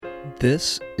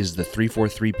This is the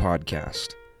 343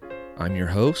 Podcast. I'm your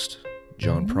host,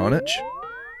 John Pronich.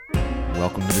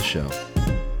 Welcome to the show.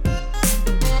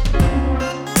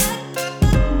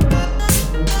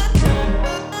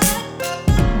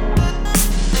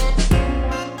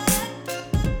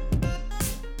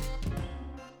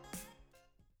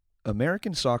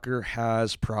 American soccer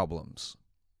has problems.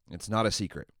 It's not a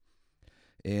secret.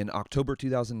 In October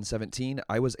 2017,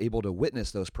 I was able to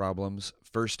witness those problems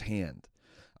firsthand.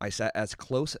 I sat as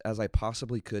close as I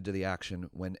possibly could to the action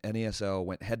when NASL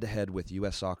went head-to-head with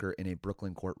U.S. Soccer in a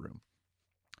Brooklyn courtroom.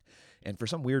 And for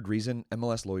some weird reason,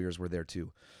 MLS lawyers were there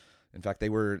too. In fact, they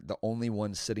were the only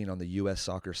ones sitting on the U.S.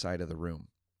 Soccer side of the room.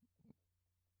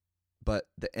 But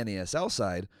the NASL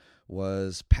side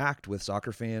was packed with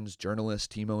soccer fans, journalists,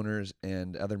 team owners,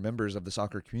 and other members of the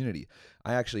soccer community.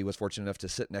 I actually was fortunate enough to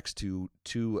sit next to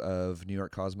two of New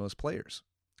York Cosmos players.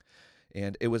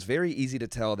 And it was very easy to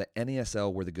tell that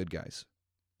NASL were the good guys.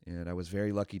 And I was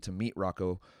very lucky to meet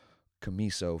Rocco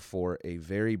Commisso for a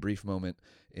very brief moment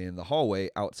in the hallway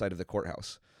outside of the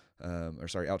courthouse,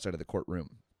 outside of the courtroom.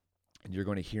 And you're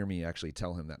going to hear me actually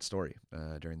tell him that story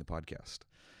during the podcast.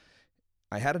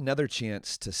 I had another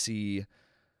chance to see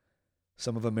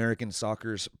some of American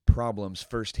soccer's problems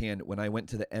firsthand when I went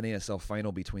to the NASL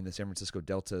final between the San Francisco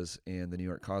Deltas and the New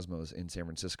York Cosmos in San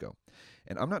Francisco.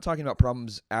 And I'm not talking about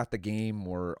problems at the game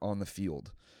or on the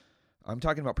field. I'm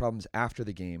talking about problems after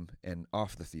the game and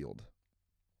off the field.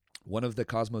 One of the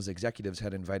Cosmos executives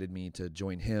had invited me to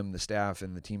join him, the staff,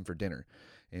 and the team for dinner.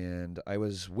 And I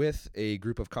was with a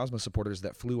group of Cosmos supporters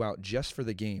that flew out just for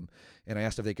the game, and I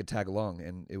asked if they could tag along.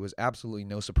 And it was absolutely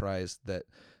no surprise that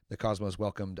the Cosmos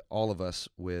welcomed all of us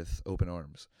with open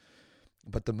arms.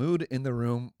 But the mood in the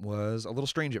room was a little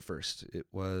strange at first. It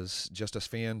was just us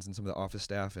fans and some of the office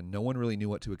staff, and no one really knew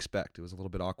what to expect. It was a little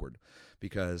bit awkward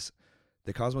because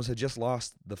the Cosmos had just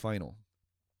lost the final,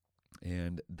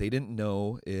 and they didn't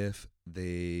know if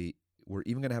they were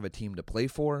even going to have a team to play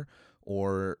for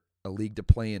or a league to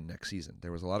play in next season.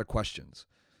 There was a lot of questions.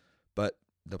 But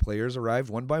the players arrived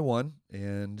one by one,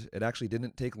 and it actually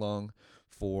didn't take long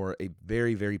for a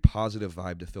very, very positive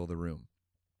vibe to fill the room.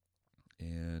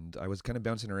 And I was kind of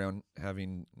bouncing around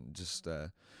having just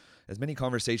as many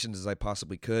conversations as I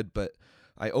possibly could, but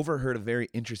I overheard a very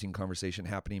interesting conversation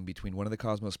happening between one of the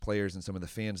Cosmos players and some of the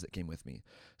fans that came with me.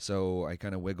 So I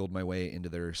kind of wiggled my way into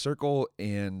their circle,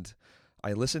 and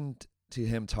I listened to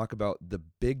him talk about the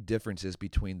big differences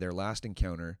between their last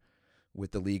encounter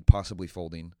with the league possibly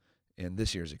folding and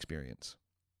this year's experience.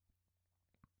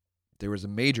 There was a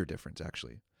major difference,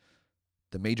 actually.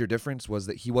 The major difference was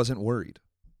that he wasn't worried.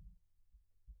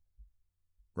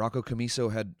 Rocco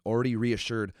Commisso had already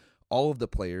reassured all of the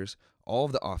players, all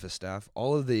of the office staff,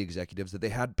 all of the executives that they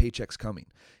had paychecks coming.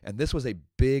 And this was a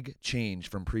big change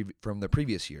from the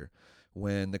previous year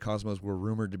when the Cosmos were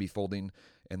rumored to be folding,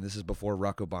 and this is before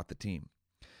Rocco bought the team.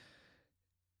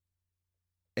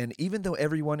 And even though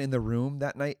everyone in the room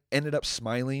that night ended up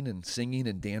smiling and singing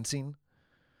and dancing,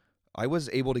 I was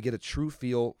able to get a true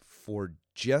feel for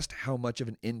just how much of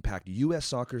an impact U.S.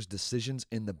 Soccer's decisions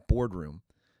in the boardroom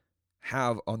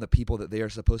have on the people that they are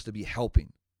supposed to be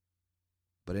helping.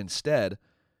 But instead,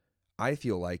 I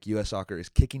feel like U.S. Soccer is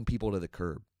kicking people to the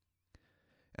curb.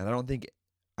 And I don't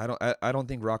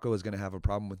think Rocco is going to have a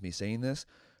problem with me saying this,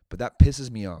 but that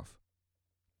pisses me off.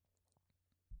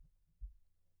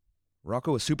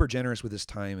 Rocco was super generous with his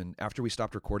time, and after we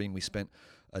stopped recording, we spent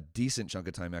a decent chunk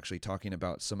of time actually talking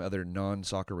about some other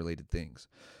non-soccer related things.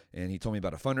 And he told me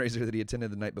about a fundraiser that he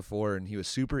attended the night before, and he was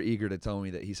super eager to tell me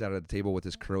that he sat at a table with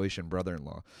his Croatian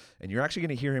brother-in-law. And you're actually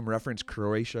going to hear him reference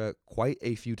Croatia quite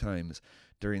a few times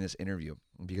during this interview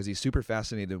because he's super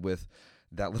fascinated with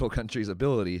that little country's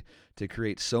ability to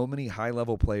create so many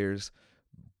high-level players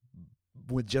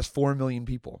with just 4 million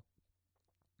people.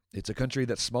 It's a country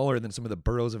that's smaller than some of the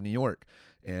boroughs of New York,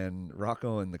 and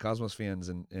Rocco and the Cosmos fans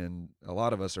and a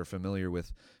lot of us are familiar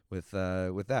with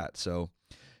that. So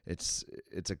it's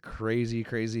a crazy,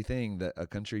 crazy thing that a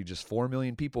country just 4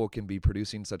 million people can be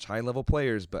producing such high-level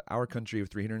players, but our country of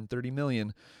 330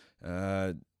 million,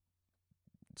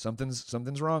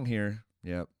 something's wrong here.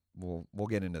 Yeah, we'll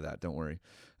get into that. Don't worry.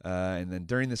 And then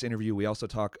during this interview, we also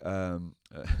talk.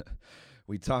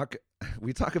 We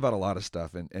talk about a lot of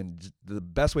stuff, and the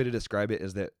best way to describe it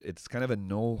is that it's kind of a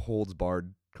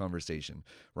no-holds-barred conversation.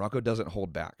 Rocco doesn't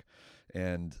hold back,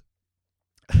 and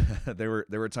there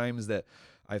were times that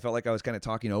I felt like I was kind of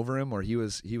talking over him, or he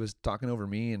was talking over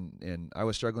me, and I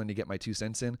was struggling to get my 2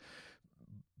 cents in.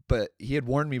 But he had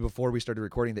warned me before we started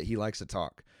recording that he likes to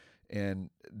talk, and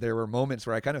there were moments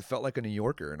where I kind of felt like a New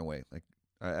Yorker in a way. Like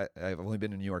I've only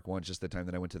been in New York once, just the time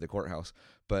that I went to the courthouse,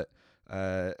 but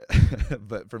Uh,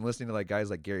 but from listening to like guys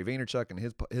like Gary Vaynerchuk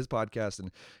and his podcast, and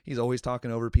he's always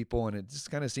talking over people, and it just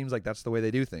kind of seems like that's the way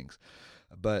they do things.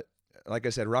 But like I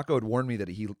said, Rocco had warned me that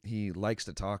he likes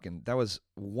to talk, and that was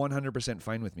 100%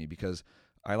 fine with me because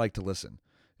I like to listen,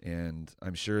 and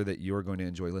I'm sure that you're going to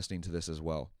enjoy listening to this as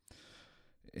well.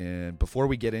 And before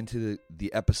we get into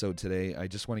the episode today, I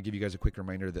just want to give you guys a quick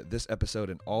reminder that this episode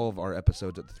and all of our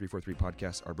episodes at the 343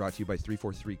 podcast are brought to you by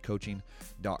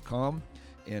 343coaching.com,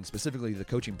 and specifically the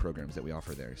coaching programs that we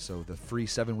offer there. So the free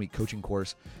 7-week coaching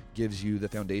course gives you the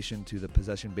foundation to the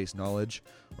possession-based knowledge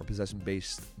or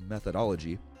possession-based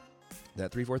methodology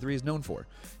that 343 is known for.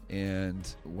 And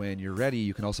when you're ready,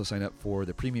 you can also sign up for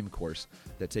the premium course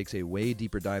that takes a way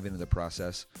deeper dive into the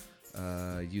process,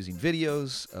 using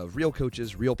videos of real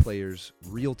coaches, real players,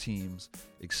 real teams,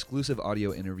 exclusive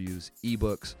audio interviews,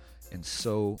 ebooks, and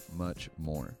so much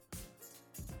more.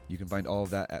 You can find all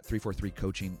of that at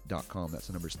 343coaching.com. That's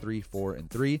the numbers 3, 4, and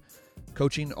 3.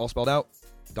 Coaching, all spelled out,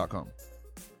 .com.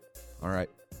 All right.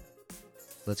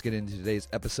 Let's get into today's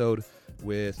episode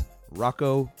with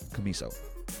Rocco Commisso.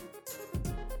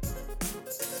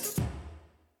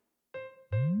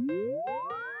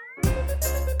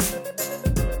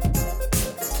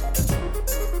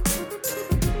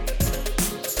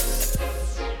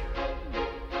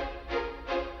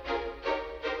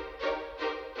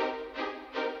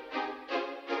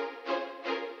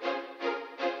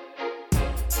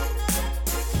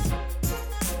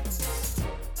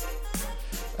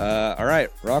 All right,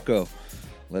 Rocco,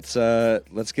 let's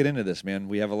get into this, man.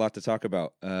 We have a lot to talk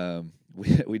about.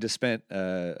 We just spent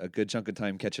a good chunk of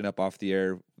time catching up off the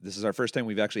air. This is our first time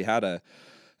we've actually had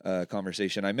a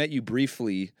conversation. I met you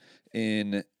briefly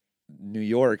in New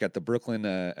York at the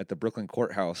Brooklyn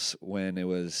courthouse when it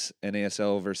was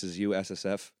NASL versus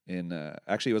USSF.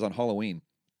 Actually, it was on Halloween,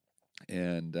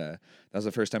 and that was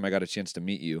the first time I got a chance to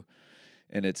meet you.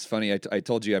 And it's funny, I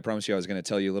told you, I promised you I was going to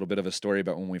tell you a little bit of a story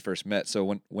about when we first met.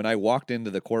 So when I walked into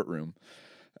the courtroom,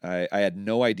 I had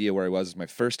no idea where I was. It was my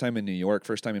first time in New York,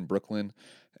 first time in Brooklyn.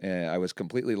 I was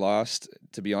completely lost.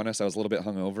 To be honest, I was a little bit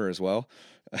hungover as well.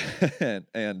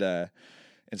 and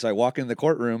so I walk in the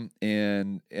courtroom,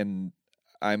 and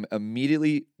I'm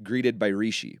immediately greeted by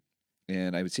Rishi.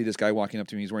 And I would see this guy walking up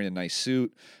to me. He's wearing a nice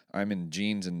suit. I'm in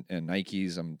jeans and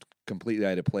Nikes. I'm completely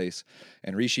out of place.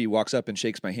 And Rishi walks up and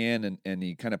shakes my hand, and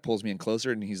he kind of pulls me in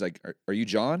closer, and he's like, "Are you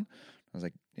John?" I was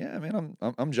like, "Yeah, man,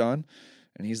 I'm John."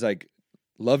 And he's like,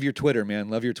 "Love your Twitter, man.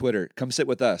 Love your Twitter. Come sit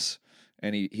with us."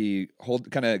 And he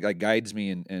kind of like guides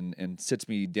me and sits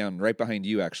me down right behind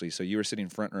you, actually. So you were sitting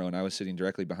front row, and I was sitting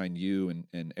directly behind you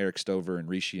and Eric Stover and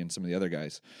Rishi and some of the other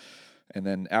guys. And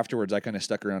then afterwards, I kind of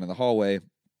stuck around in the hallway,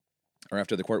 or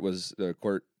after the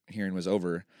court hearing was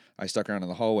over, I stuck around in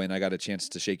the hallway, and I got a chance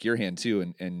to shake your hand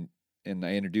too, and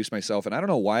I introduced myself, and I don't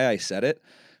know why I said it,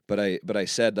 but I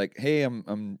said like, "Hey,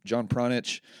 I'm John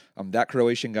Pranic. I'm that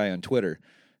Croatian guy on Twitter."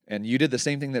 And you did the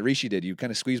same thing that Rishi did. You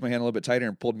kind of squeezed my hand a little bit tighter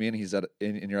and pulled me in.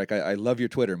 And you're like, I love your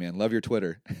Twitter, man. Love your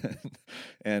Twitter.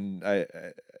 And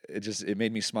it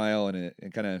made me smile, and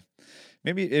it kind of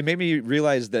made me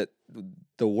realize that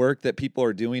the work that people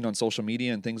are doing on social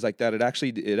media and things like that, it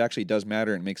actually does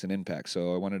matter and makes an impact.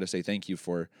 So I wanted to say thank you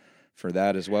for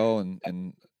that as well,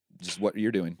 and just what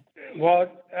you're doing. Well,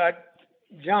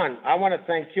 John, I want to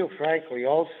thank you, frankly,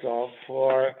 also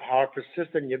for how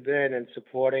persistent you've been in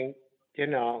supporting,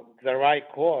 the right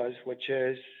cause, which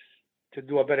is to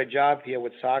do a better job here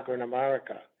with soccer in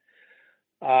America.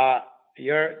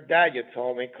 Your dad, you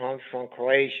told me, comes from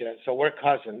Croatia, so we're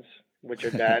cousins with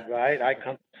your dad, right? I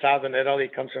come from southern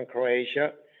Italy, comes from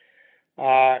Croatia.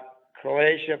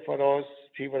 Croatia, for those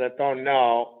people that don't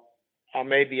know,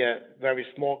 may be a very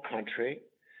small country,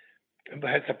 but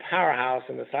it's a powerhouse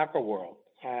in the soccer world.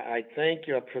 I think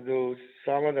you'll produce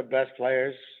some of the best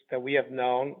players that we have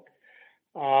known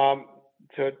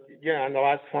in the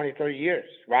last 20, 30 years.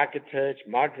 Rakitic,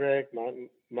 Modric,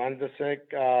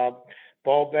 Mandzukic,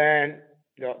 Boban.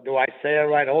 Do I say it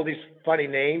right? All these funny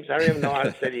names. I don't even know how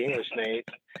to say the English names.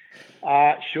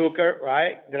 Schuker,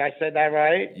 right? Did I say that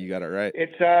right? You got it right.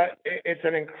 It's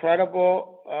an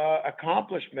incredible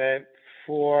accomplishment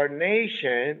for a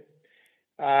nation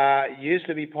used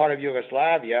to be part of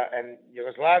Yugoslavia, and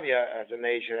Yugoslavia as a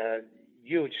nation had a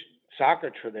huge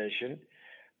soccer tradition.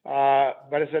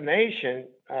 But as a nation,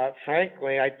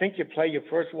 frankly, I think you played your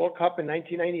first World Cup in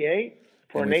 1998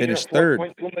 for and a nation finished of third.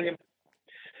 4.2 million.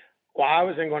 Well, I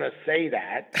wasn't going to say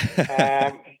that,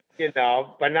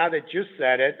 but now that you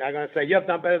said it, I'm going to say you have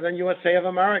done better than USA of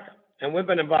America. And we've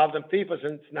been involved in FIFA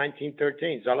since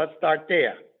 1913. So let's start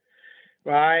there,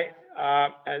 right,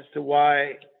 as to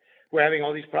why we're having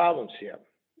all these problems here.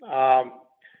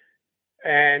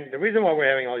 And the reason why we're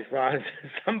having all these problems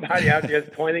is somebody out there is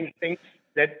pointing things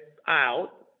that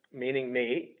out, meaning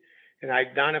me, and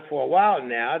I've done it for a while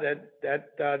now.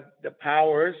 That the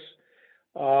powers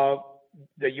of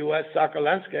the U.S. soccer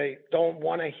landscape don't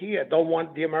want to hear, don't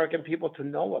want the American people to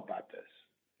know about this,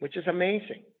 which is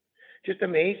amazing. Just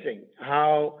amazing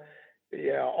how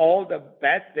all the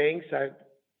bad things are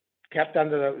kept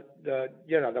under the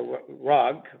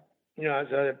rug, so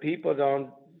that people don't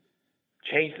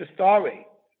change the story.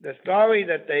 The story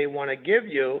that they want to give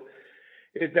you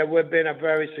is that we've been a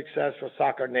very successful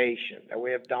soccer nation, that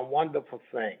we have done wonderful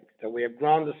things, that we have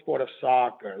grown the sport of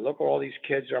soccer. Look at all these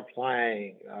kids are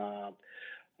playing.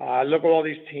 Look at all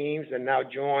these teams that now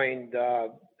joined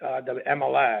the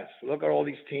MLS. Look at all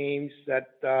these teams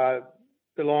that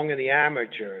belong in the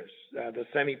amateurs, the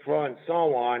semi-pro, and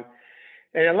so on.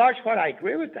 And in large part, I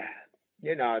agree with that.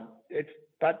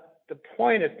 But the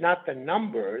point is not the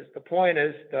numbers. The point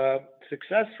is the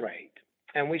success rate.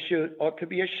 And we ought to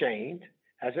be ashamed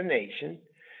as a nation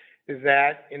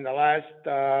that in the last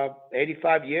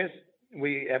 85 years,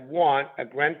 we have won a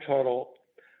grand total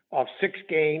of 6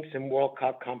 games in World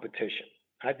Cup competition.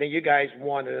 I think you guys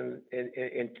won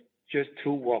in just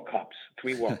 2 World Cups,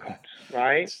 3 World Cups,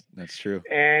 right? That's true.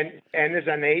 And there's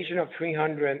a nation of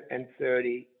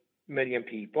 330 million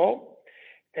people,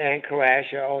 and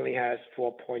Croatia only has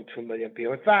 4.2 million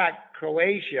people. In fact,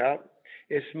 Croatia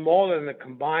is smaller than the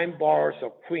combined boroughs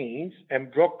of Queens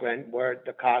and Brooklyn, where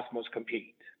the Cosmos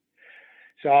compete.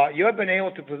 So you have been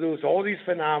able to produce all these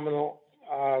phenomenal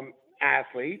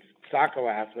athletes, soccer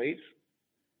athletes,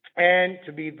 and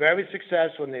to be very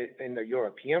successful in the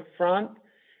European front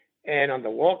and on the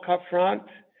World Cup front.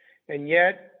 And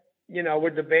yet, we're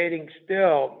debating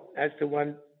still as to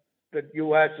when the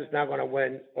U.S. is not going to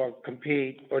win or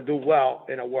compete or do well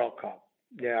in a World Cup.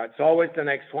 Yeah, it's always the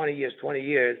next 20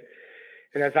 years.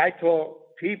 And as I told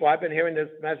people, I've been hearing this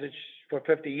message for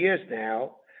 50 years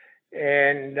now,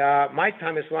 and my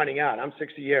time is running out. I'm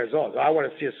 60 years old, so I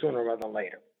want to see it sooner rather than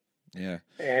later. Yeah.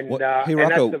 And hey,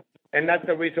 Rocco, and that's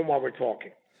the reason why we're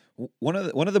talking. One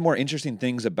of the more interesting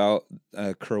things about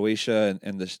Croatia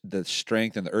and the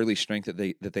strength and the early strength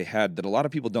that they had that a lot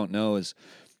of people don't know is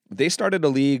they started a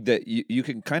league that you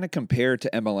can kind of compare to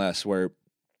MLS, where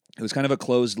it was kind of a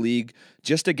closed league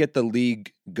just to get the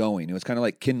league going. It was kind of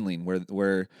like kindling,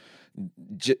 where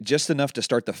just enough to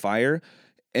start the fire,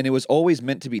 and it was always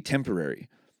meant to be temporary.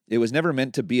 It was never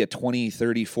meant to be a 20,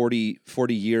 30, 40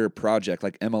 year project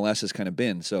like MLS has kind of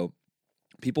been. So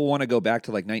people want to go back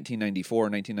to like 1994,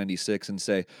 1996 and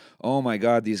say, oh my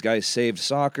God, these guys saved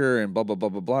soccer and blah, blah, blah,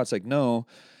 blah, blah. It's like, no,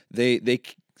 they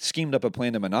schemed up a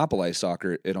plan to monopolize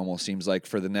soccer, it almost seems like,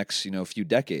 for the next, few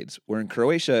decades. Where in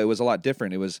Croatia, it was a lot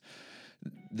different. It was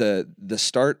the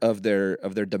start of their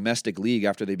domestic league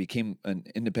after they became an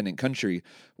independent country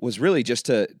was really just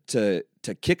to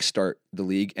kickstart the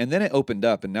league, and then it opened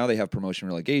up, and now they have promotion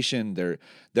relegation.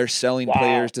 They're selling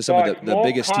players to some of the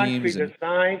biggest teams.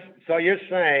 So you're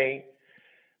saying,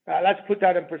 let's put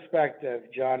that in perspective,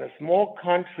 John. A small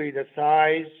country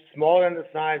smaller than the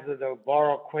size of the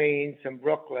borough of Queens and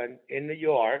Brooklyn in New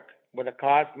York, where the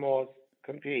Cosmos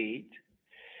compete,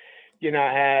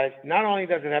 has, not only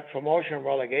does it have promotion and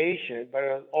relegation, but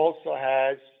it also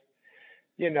has,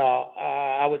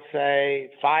 I would say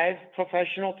 5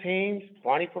 professional teams,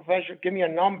 20 professional. Give me a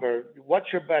number.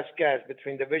 What's your best guess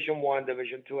between Division 1,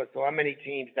 Division 2? So how many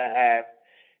teams they have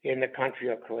in the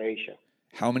country of Croatia?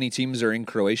 How many teams are in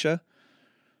Croatia?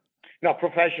 No,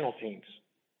 professional teams.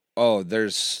 Oh,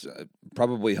 there's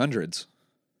probably hundreds.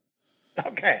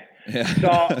 Okay. Yeah. So,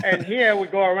 and here we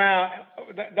go around.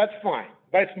 That's fine.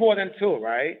 But it's more than 2,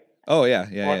 right? Oh, yeah.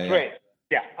 Or 3.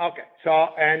 Yeah, okay. So,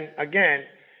 and again,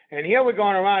 and here we're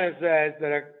going around and says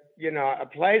that, a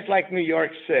place like New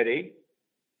York City,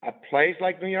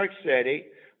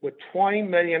 with 20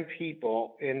 million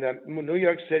people in the New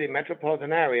York City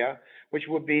metropolitan area, which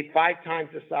would be 5 times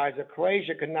the size of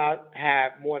Croatia, could not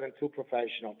have more than 2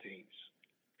 professional teams.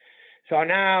 So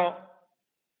now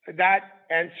that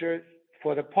answers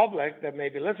for the public that may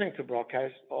be listening to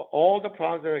broadcast all the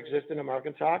problems that exist in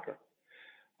American soccer.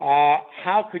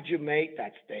 How could you make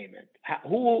that statement?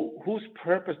 Whose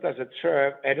purpose does it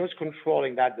serve, and who's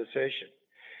controlling that decision?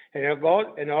 And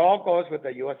it all goes with the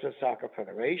USS Soccer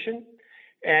Federation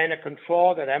and the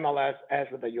control that MLS has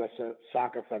with the USS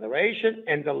Soccer Federation,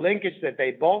 and the linkage that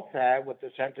they both have with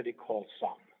this entity called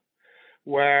SUM,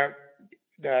 where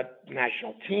the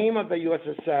national team of the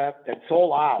USSF, that's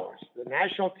all ours, the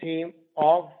national team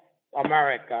of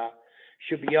America,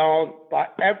 should be owned by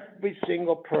every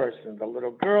single person, the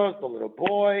little girls, the little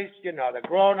boys, the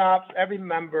grown-ups, every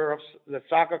member of the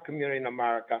soccer community in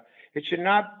America.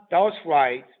 Those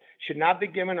rights should not be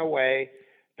given away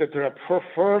to the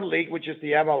preferred league, which is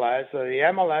the MLS, or the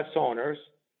MLS owners,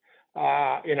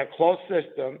 in a closed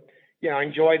system,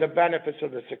 enjoy the benefits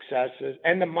of the successes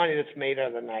and the money that's made out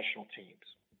of the national teams.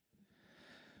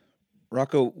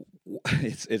 Rocco,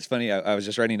 it's funny. I was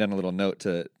just writing down a little note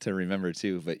to remember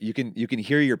too. But you can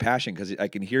hear your passion, because I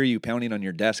can hear you pounding on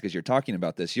your desk as you're talking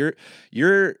about this. You're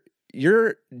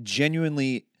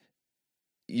genuinely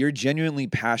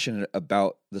passionate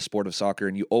about the sport of soccer,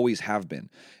 and you always have been.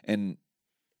 And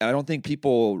I don't think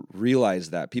people realize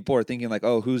that. People are thinking like,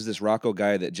 oh, who's this Rocco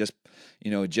guy that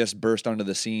just burst onto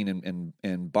the scene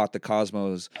and bought the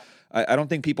Cosmos. I don't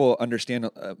think people understand.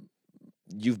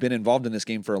 You've been involved in this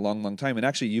game for a long, long time, and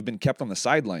actually you've been kept on the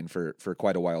sideline for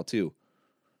quite a while too.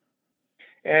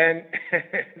 And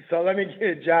so let me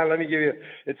give you,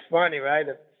 it's funny, right?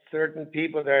 That certain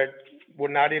people that were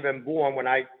not even born when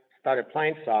I started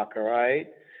playing soccer, right?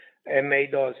 And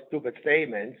made those stupid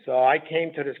statements. So I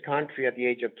came to this country at the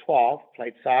age of 12,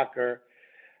 played soccer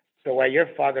the way your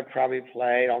father probably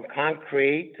played, on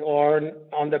concrete or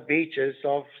on the beaches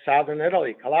of southern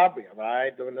Italy, Calabria,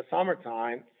 right? During the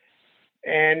summertime.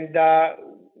 And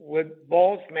with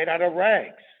balls made out of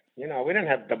rags. We didn't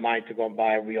have the money to go and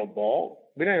buy a real ball.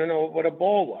 We didn't even know what a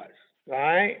ball was,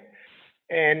 right?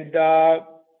 And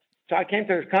so I came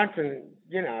to this country,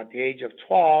 at the age of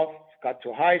 12, got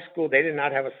to high school. They did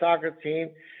not have a soccer team.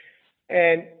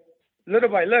 And little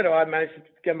by little, I managed to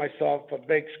get myself a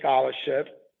big scholarship,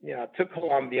 to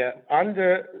Columbia,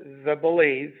 under the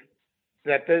belief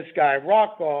that this guy,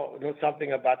 Rocco, knew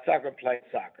something about soccer, played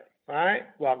soccer. All right.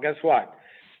 Well, guess what?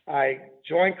 I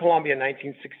joined Columbia in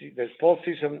 1960, this full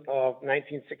season of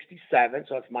 1967.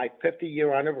 So it's my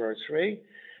 50-year anniversary.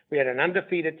 We had an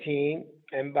undefeated team.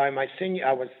 And by my senior,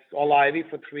 I was all Ivy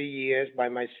for 3 years. By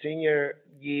my senior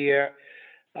year,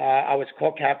 I was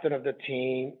co-captain of the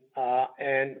team.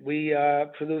 And we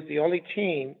produced the only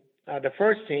team, the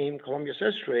first team, Columbia's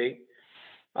history,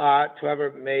 to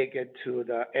ever make it to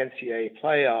the NCAA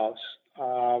playoffs.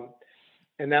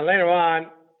 And then later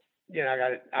on,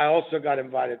 I also got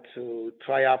invited to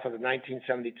try out for the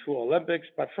 1972 Olympics,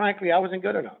 but frankly, I wasn't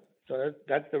good enough. So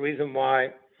that's the reason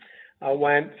why I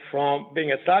went from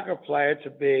being a soccer player to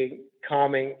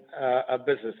becoming a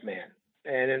businessman.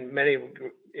 And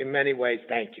in many ways,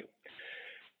 thank you.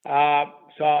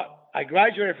 So I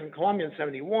graduated from Columbia in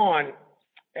 71,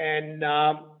 and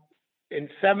in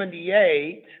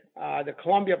 78, the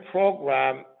Columbia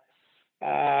program,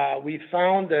 we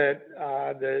founded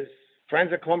this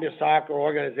Friends of Columbia Soccer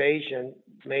organization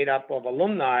made up of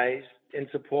alumni in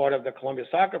support of the Columbia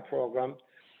Soccer program.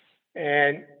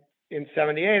 And in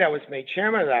 78, I was made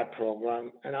chairman of that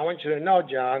program. And I want you to know,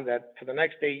 John, that for the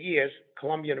next 8 years,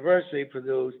 Columbia University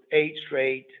produced 8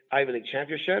 straight Ivy League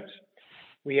championships.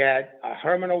 We had a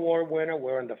Herman Award winner.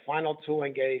 We were in the final 2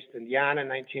 against Indiana in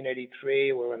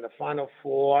 1983. We were in the final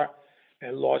 4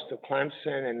 and lost to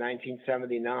Clemson in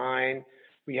 1979.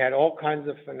 We had all kinds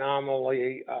of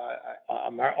phenomenally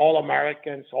all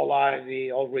Americans, all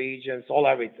Ivy, all regions, all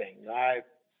everything.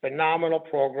 Phenomenal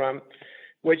program,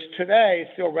 which today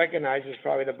is still recognized as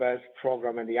probably the best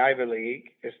program in the Ivy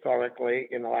League historically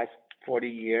in the last 40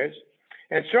 years.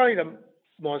 And certainly the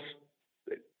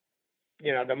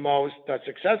most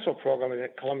successful program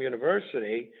at Columbia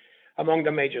University among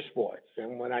the major sports.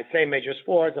 And when I say major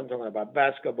sports, I'm talking about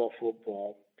basketball,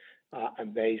 football,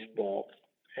 and baseball,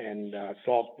 and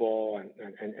softball,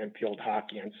 and field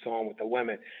hockey, and so on with the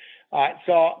women.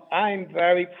 So I'm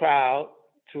very proud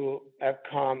to have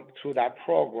come through that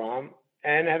program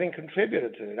and having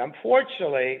contributed to it.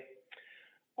 Unfortunately,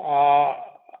 in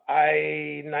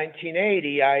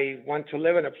 1980, I went to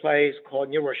live in a place called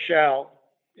New Rochelle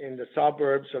in the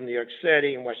suburbs of New York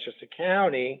City in Westchester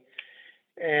County.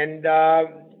 And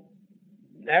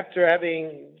after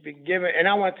having been given, and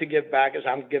I want to give back as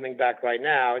I'm giving back right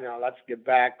now, let's give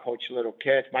back, coach little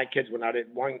kids. My kids were not,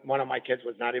 one of my kids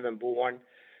was not even born.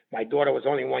 My daughter was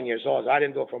only 1 year old. So I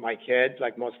didn't do it for my kids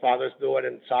like most fathers do it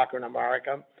in soccer in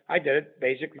America. I did it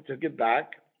basically to give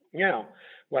back,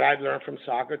 what I've learned from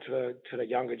soccer to the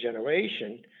younger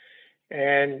generation.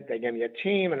 And they gave me a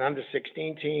team, an under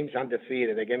 16 teams,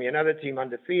 undefeated. They gave me another team,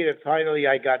 undefeated. Finally,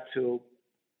 I got to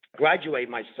graduate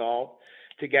myself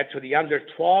to get to the under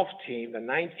 12 team, the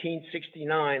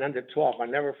 1969 under 12. I'll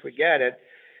never forget it.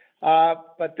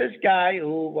 But this guy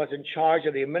who was in charge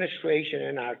of the administration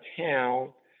in our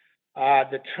town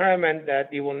determined that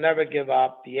he will never give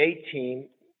up the A team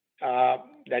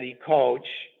that he coached.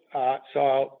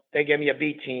 So they gave me a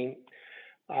B team.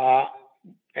 Uh,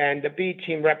 and the B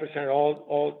team represented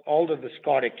all of the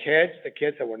discarded kids, the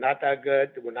kids that were not that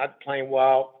good, that were not playing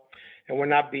well, and were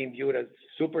not being viewed as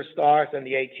superstars. And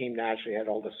the A team naturally had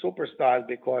all the superstars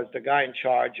because the guy in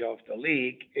charge of the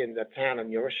league in the town of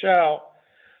New Rochelle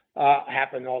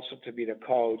happened also to be the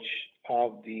coach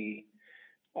of the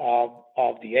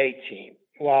A team.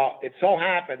 Well, it so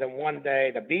happened that one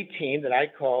day the B team that I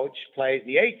coached played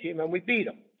the A team and we beat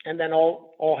them. And then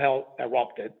all hell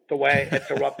erupted the way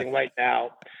it's erupting right now,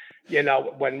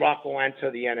 when Rocco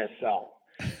entered the NSL.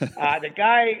 The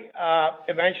guy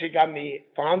eventually got me,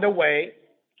 found a way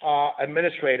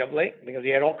administratively because he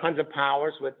had all kinds of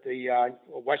powers with the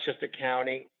Westchester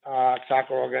County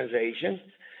soccer organization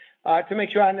to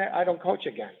make sure I don't coach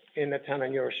again in the town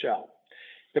of New Rochelle.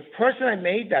 The person I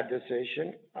made that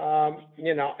decision,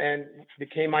 and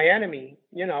became my enemy,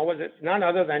 was it none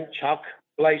other than Chuck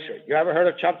Blazer. You ever heard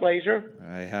of Chuck Blazer?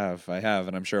 I have,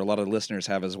 and I'm sure a lot of listeners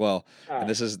have as well. And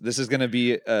this is going to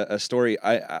be a story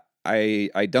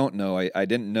I don't know. I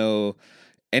didn't know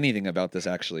anything about this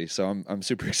actually, so I'm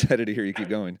super excited to hear you keep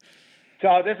going.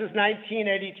 So this is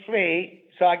 1983.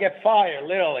 So I get fired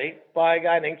literally by a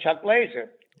guy named Chuck Blazer,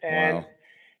 and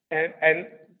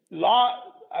wow.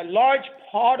 a large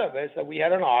part of it is that we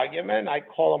had an argument. I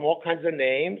call him all kinds of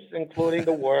names, including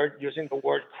using the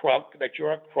word crook, that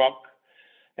you're a crook.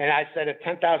 And I said it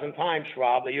 10,000 times,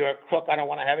 Rob, that you're a crook. I don't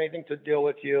want to have anything to do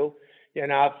with you.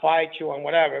 I'll fight you and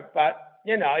whatever. But,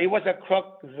 he was a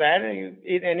crook then,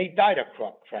 and he died a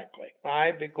crook, frankly,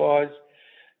 right? Because,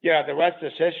 the rest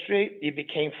is history. He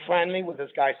became friendly with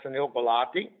this guy, Sunil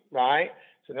Gulati, right?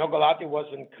 Sunil Gulati was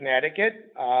in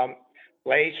Connecticut.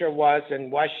 Blazer was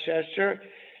in Westchester.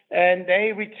 And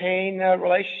they retained a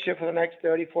relationship for the next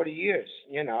 30, 40 years,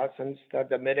 since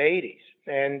the mid-'80s.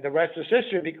 And the rest is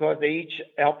history because they each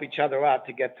help each other out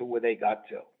to get to where they got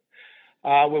to.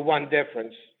 With one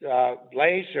difference.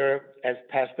 Blazer has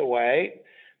passed away.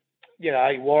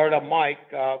 He wore a mic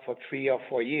for 3 or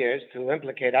 4 years to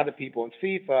implicate other people in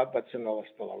FIFA, but Sunil is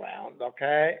still around,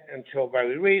 okay? Until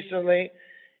very recently,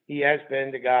 he has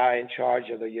been the guy in charge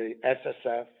of the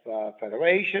SSF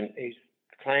Federation. He's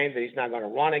claimed that he's not going to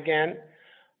run again,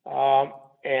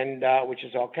 which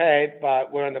is okay,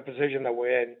 but we're in the position that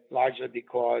we're in largely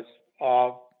because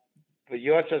of the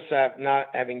USSF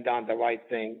not having done the right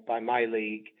thing by my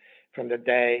league from the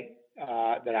day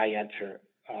that I entered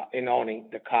in owning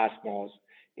the Cosmos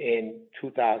in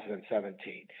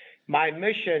 2017. My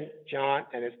mission, John,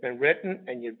 and it's been written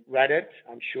and you've read it,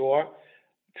 I'm sure,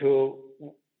 to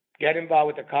get involved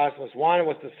with the Cosmos. One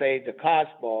was to save the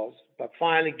Cosmos, but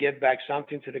finally give back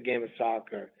something to the game of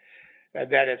soccer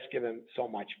that it's given so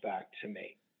much back to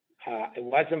me. It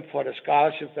wasn't for the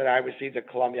scholarships that I received at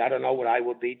Columbia. I don't know what I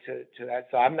would be to that.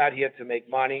 So I'm not here to make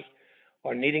money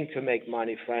or needing to make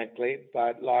money, frankly,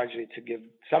 but largely to give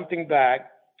something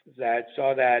back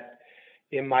so that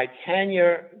in my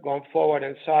tenure going forward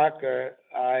in soccer,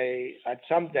 I'd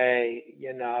someday,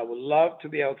 I would love to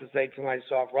be able to say to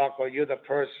myself, Rocco, you're the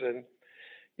person,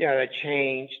 that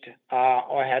changed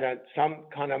or had some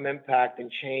kind of impact in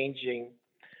changing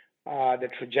the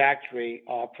trajectory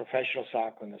of professional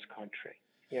soccer in this country,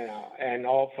 and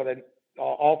all for the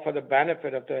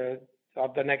benefit of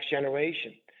the next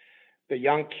generation, the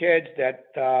young kids that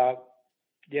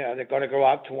they're going to grow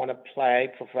up to want to play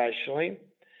professionally.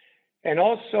 And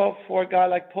also for a guy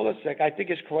like Pulisic, I think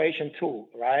he's Croatian too,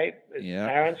 right? His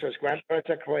parents or his grandparents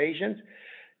are Croatians.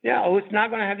 Who's not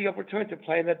going to have the opportunity to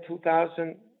play in the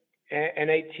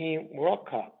 2018 World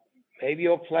Cup. Maybe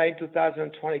he'll play in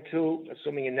 2022,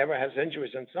 assuming he never has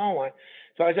injuries and so on.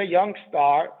 So as a young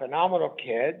star, phenomenal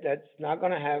kid that's not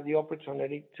going to have the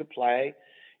opportunity to play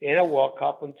in a World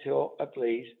Cup until at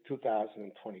least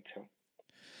 2022.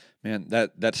 Man,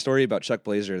 that story about Chuck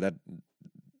Blazer,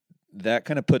 that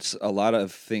kind of puts a lot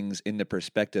of things into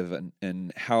perspective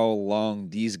and how long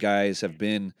these guys have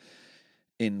been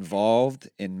involved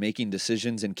in making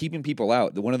decisions and keeping people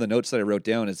out. One of the notes that I wrote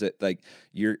down is that like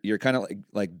you're kind of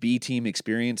like B team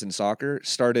experience in soccer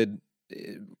started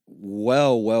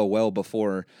well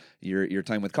before your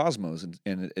time with Cosmos,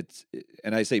 and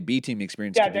I say B team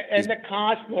experience. The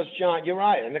Cosmos, John, you're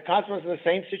right, and the Cosmos is the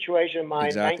same situation in my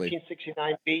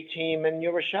 1969 B team in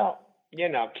New Rochelle.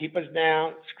 Keep us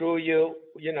down, screw you.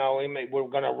 We're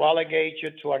going to relegate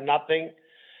you to a nothing.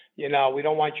 We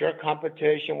don't want your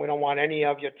competition. We don't want any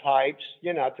of your types,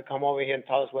 to come over here and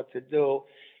tell us what to do,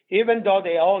 even though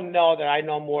they all know that I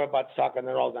know more about soccer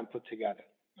than all of them put together,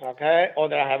 okay? Or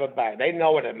that I have a bag. They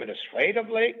know it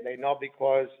administratively. They know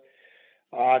because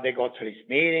they go to these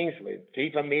meetings,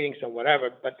 FIFA meetings or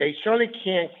whatever, but they certainly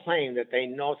can't claim that they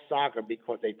know soccer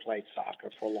because they played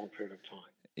soccer for a long period of time.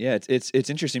 Yeah, it's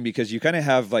interesting because you kind of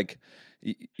have like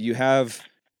you have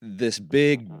this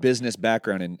big business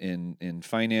background in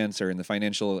finance or in the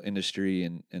financial industry,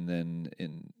 and then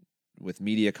in with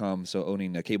MediaCom, so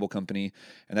owning a cable company,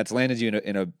 and that's landed you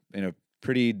in a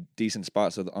pretty decent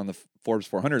spot, so on the Forbes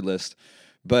 400 list.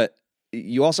 But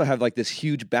you also have like this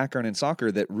huge background in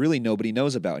soccer that really nobody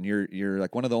knows about, and you're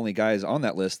like one of the only guys on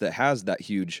that list that has that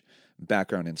huge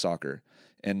background in soccer.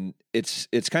 And it's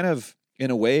kind of,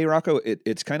 in a way, Rocco,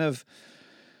 it's kind of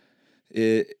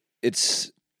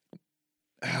it's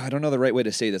I don't know the right way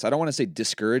to say this. I don't want to say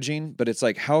discouraging, but it's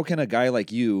like, how can a guy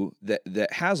like you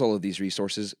that has all of these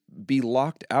resources be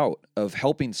locked out of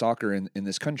helping soccer in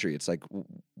this country? It's like,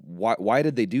 why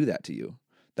did they do that to you?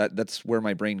 That's where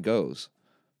my brain goes.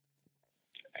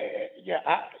 Yeah,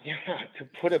 to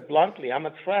put it bluntly, I'm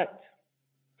a threat,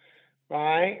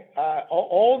 right?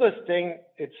 All this thing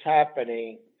it's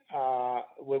happening.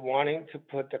 We're wanting to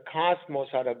put the Cosmos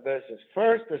out of business.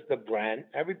 First is the brand.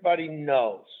 Everybody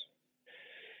knows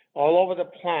all over the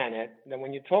planet that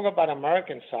when you talk about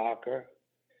American soccer,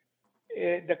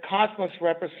 the Cosmos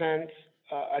represents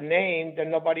a name that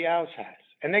nobody else has,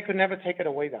 and they could never take it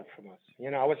away that from us.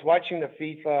 I was watching the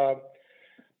FIFA.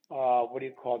 What do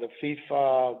you call the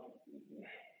FIFA?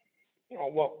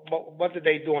 What did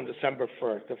they do on December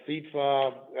 1st? The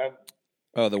FIFA.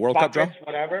 The World Cup draw,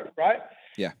 whatever, right?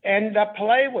 Yeah. And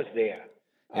Pelé was there.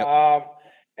 Yep.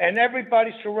 And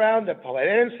everybody surrounded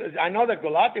Pelé. I know that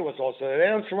Galati was also there. They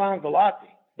don't surround Galati,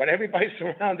 but everybody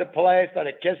surrounded Pelé,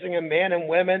 started kissing him, men and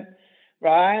women,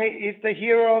 right? He's the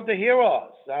hero of the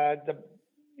heroes.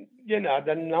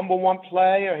 The number one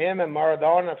player, him and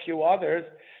Maradona and a few others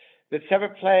that's ever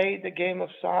played the game of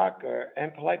soccer.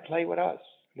 And Pelé played with us,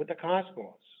 with the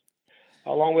Cosmos,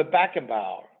 along with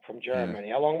Beckenbauer from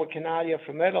Germany, along with Canadia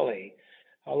from Italy,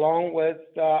 along with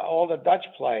all the Dutch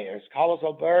players, Carlos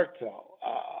Alberto.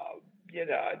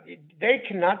 They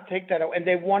cannot take that away, and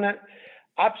they want to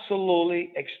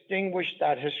absolutely extinguish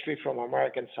that history from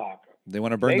American soccer. They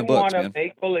want to burn the books, man. They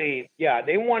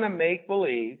want to make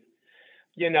believe,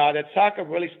 that soccer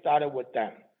really started with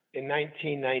them in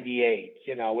 1998,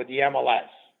 with the MLS,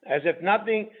 as if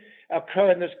nothing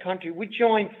occurred in this country. We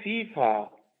joined FIFA,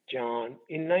 John,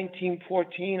 in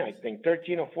 1914, I think,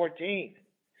 13 or 14.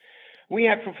 We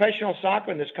had professional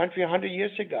soccer in this country 100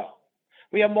 years ago.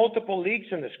 We have multiple leagues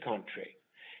in this country.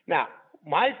 Now,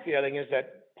 my feeling is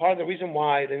that part of the reason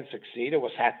why it didn't succeed, it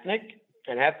was ethnic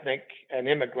and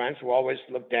immigrants were always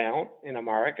looked down in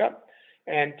America.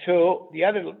 And two, the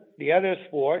other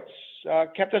sports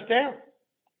kept us down,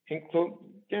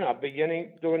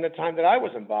 beginning during the time that I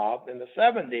was involved in the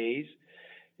 70s.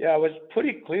 It was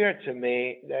pretty clear to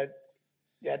me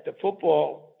that the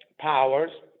football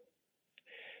powers,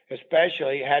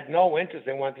 especially, had no interest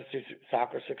in wanting to see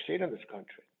soccer succeed in this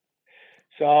country.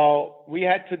 So we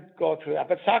had to go through that.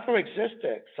 But soccer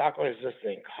existed. Soccer existed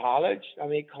in college. I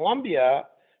mean, Columbia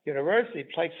University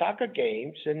played soccer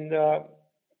games in the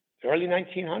early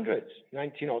 1900s,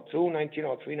 1902,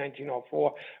 1903,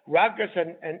 1904. Rutgers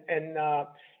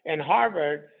and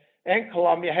Harvard and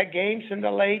Columbia had games in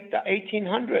the late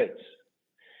 1800s.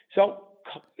 So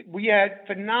we had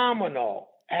phenomenal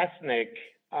ethnic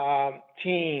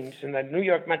teams in the New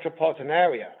York metropolitan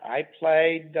area. I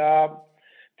played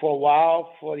for a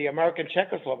while for the American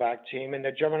Czechoslovak team in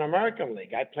the German American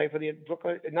League. I played for the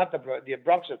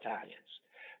Bronx Italians,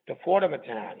 the Fordham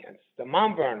Italians, the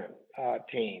Mount Vernon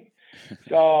team.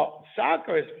 So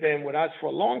soccer has been with us for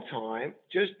a long time,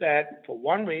 just that for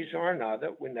one reason or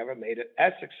another, we never made it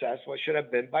as successful as it should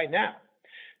have been by now.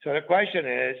 So the question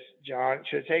is, John,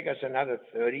 should it take us another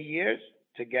 30 years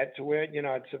to get to where,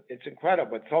 it's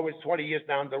incredible. It's always 20 years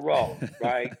down the road,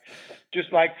 right?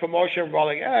 Just like promotion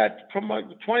relegation.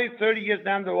 20, 30 years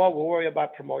down the road, we'll worry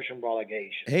about promotion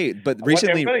relegation. Hey, but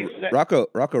recently, Rocco,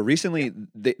 recently,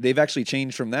 they've actually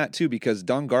changed from that too, because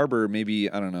Don Garber, maybe,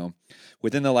 I don't know,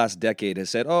 within the last decade has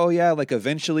said, oh yeah, like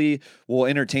eventually we'll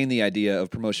entertain the idea of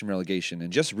promotion relegation.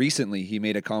 And just recently he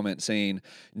made a comment saying,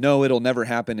 no, it'll never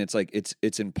happen. It's like,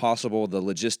 it's impossible. The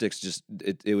logistics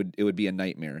it would be a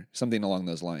nightmare, something along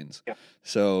those lines. Yeah.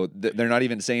 So they're not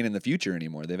even saying in the future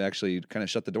anymore. They've actually kind of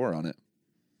shut the door on it.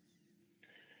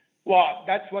 Well,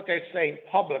 that's what they're saying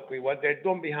publicly. What they're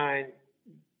doing behind,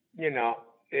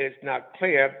 is not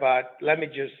clear, but let me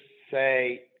just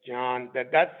say, John,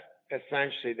 that's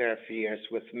essentially their fears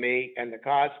with me and the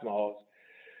Cosmos.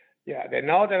 Yeah, they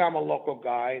know that I'm a local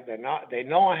guy. They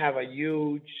know I have a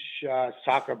huge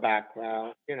soccer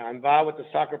background. Involved with the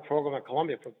soccer program at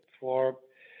Columbia for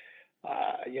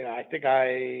I think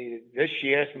this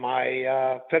year's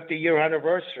my 50-year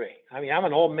anniversary. I mean, I'm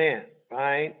an old man,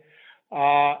 right?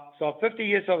 So 50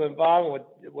 years of involvement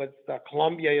with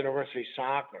Columbia University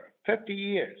Soccer. 50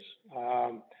 years.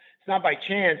 It's not by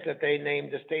chance that they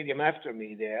named the stadium after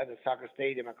me there, the soccer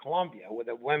stadium at Columbia, where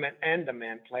the women and the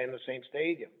men play in the same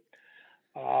stadium.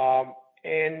 Um,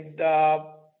 and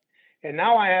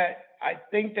now I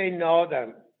think they know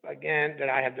that again that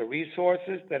I have the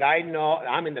resources, that I know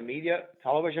I'm in the media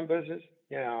television business.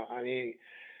 I mean,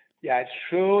 yeah, it's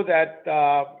true that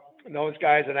those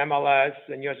guys at MLS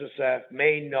and USSF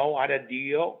may know how to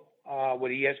deal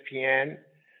with ESPN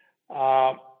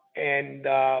uh, and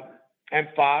uh, and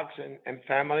Fox and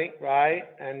Family, right,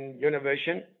 and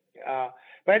Univision.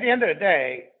 But at the end of the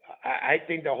day, I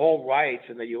think the whole rights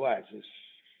in the U.S. is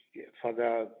for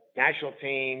the national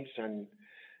teams and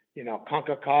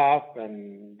CONCACAF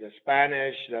and the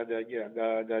Spanish,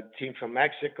 the team from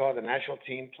Mexico, the national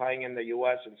team playing in the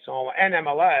U.S. and so on, and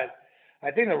MLS. I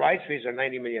think the rights fees are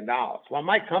 $90 million. Well,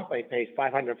 my company pays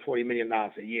 $540 million a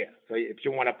year. So if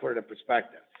you want to put it in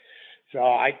perspective, so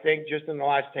I think just in the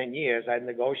last 10 years, I've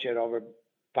negotiated over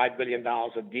 $5 billion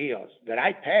of deals that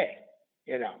I pay.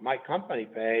 My company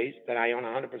pays, that I own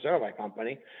 100% of my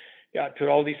company, to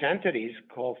all these entities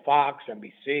called Fox,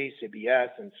 NBC, CBS,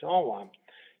 and so on.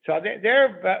 So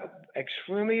they're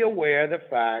extremely aware of the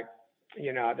fact,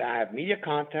 that I have media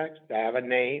contacts, that I have a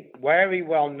name, very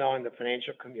well known in the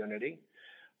financial community.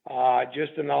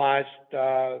 Just in the last,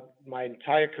 my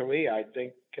entire career, I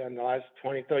think in the last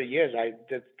 20, 30 years, I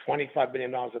did $25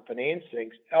 billion of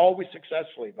financings, always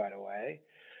successfully, by the way.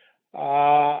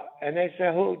 And they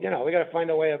said, we got to find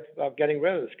a way of getting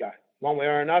rid of this guy one way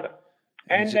or another.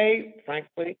 And they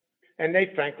frankly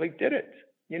did it,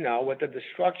 with the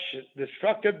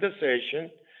destructive decision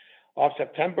of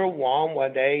September 1,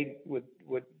 when they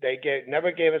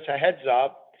never gave us a heads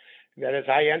up that as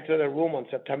I entered the room on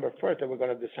September 1st, they were going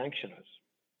to desanction us.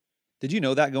 Did you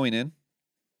know that going in?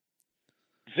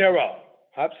 Zero.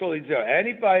 Absolutely zero.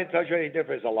 Anybody that tells you any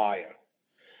different is a liar.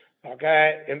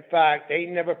 Okay? In fact, they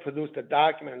never produced a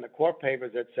document in the court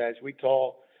papers that says we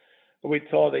told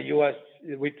the U.S.,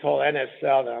 we told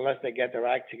NSL that unless they get their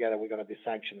act together, we're going to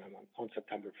desanction them on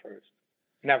September 1st.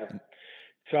 Never.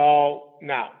 So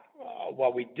now,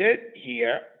 what we did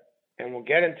here, and we'll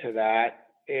get into that,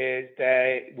 is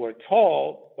they were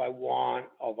told by one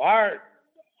of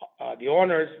the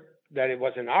owners that it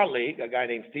was in our league, a guy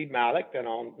named Steve Malik that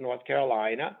owned North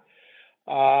Carolina.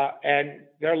 And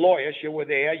their lawyers, you were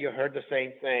there, you heard the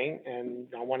same thing. And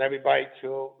I want everybody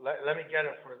to, let me get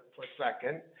it for a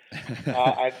second.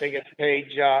 I think it's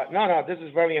page, this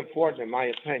is very important in my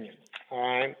opinion. All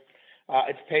right.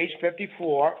 It's page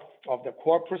 54 of the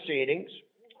court proceedings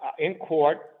in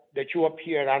court that you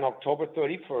appeared on October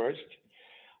 31st.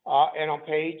 And on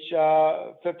page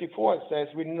 54, it says,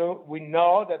 we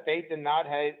know that they did not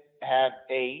have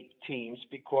 8 teams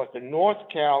because the North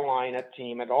Carolina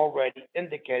team had already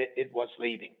indicated it was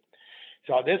leaving.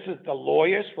 So this is the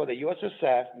lawyers for the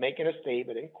USSF making a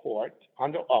statement in court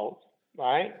under oath,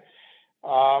 right?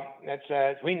 That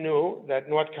says we knew that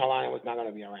North Carolina was not going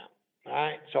to be around,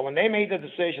 right? So when they made the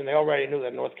decision, they already knew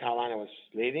that North Carolina was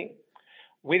leaving.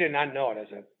 We did not know it as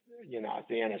as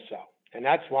the NSL. And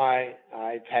that's why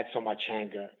I've had so much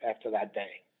anger after that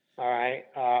day, all right?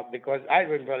 Because I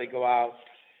wouldn't really go out,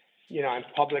 and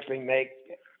publicly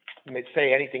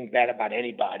say anything bad about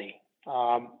anybody,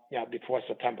 before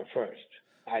September 1st.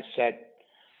 I said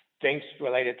things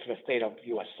related to the state of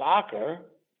U.S. soccer.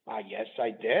 Yes,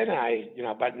 I did.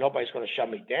 But nobody's going to shut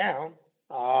me down.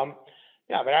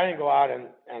 But I didn't go out and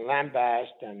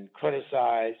lambast and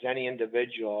criticize any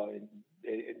individual,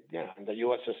 in the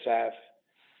USSF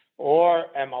or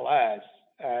MLS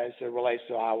as it relates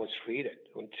to how I was treated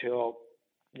until,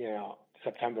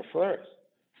 September 1st.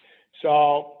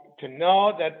 So to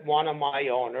know that one of my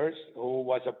owners, who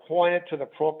was appointed to the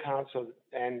Pro Council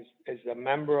and is a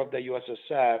member of the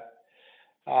USSF,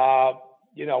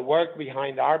 worked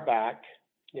behind our back,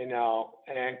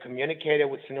 and communicated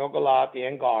with Sunil Gulati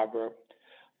and Garber,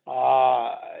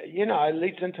 it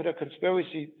leads into the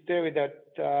conspiracy theory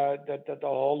that the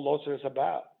whole lawsuit is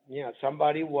about.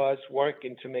 Somebody was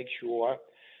working to make sure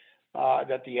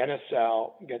that the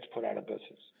NSL gets put out of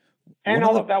business. And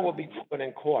all of that will be proven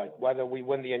in court, whether we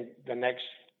win the next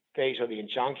phase of the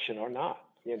injunction or not.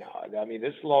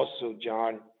 This lawsuit,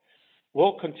 John,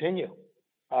 will continue.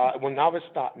 It will never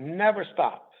stop,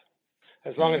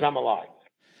 as long as I'm alive.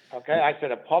 Okay, I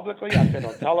said it publicly. I said it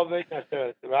on television. I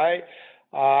said it right.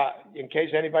 In case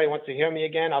anybody wants to hear me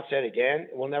again, I'll say it again.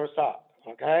 It will never stop.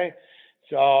 Okay,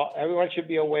 so everyone should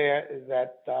be aware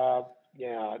that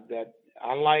that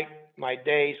unlike my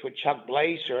days with Chuck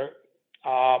Blazer,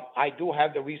 I do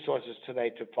have the resources today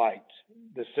to fight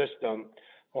the system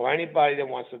or anybody that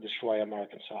wants to destroy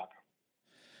American soccer.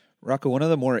 Rocco, one of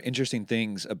the more interesting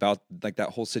things about like that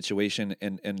whole situation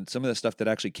and some of the stuff that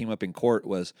actually came up in court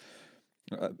was,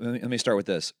 let me start with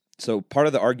this. So part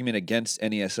of the argument against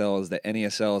NESL is that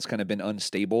NESL has kind of been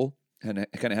unstable and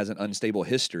it kind of has an unstable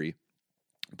history.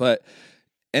 But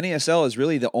NESL is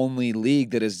really the only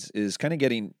league that is kind of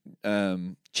getting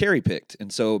cherry picked,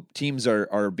 and so teams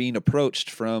are being approached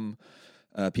from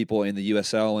people in the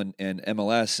USL and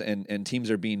MLS, and teams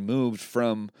are being moved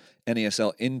from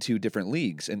NASL into different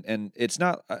leagues. And it's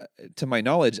not, to my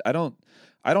knowledge, I don't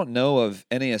know of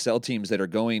NASL teams that are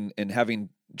going and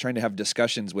trying to have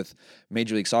discussions with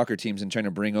Major League Soccer teams and trying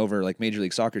to bring over like Major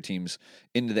League Soccer teams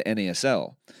into the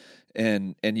NASL.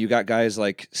 And you got guys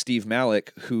like Steve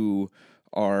Malik who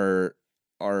are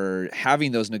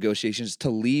having those negotiations to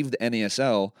leave the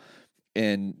NASL.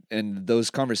 And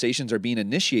those conversations are being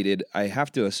initiated, I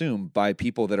have to assume, by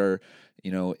people that are,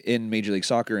 in Major League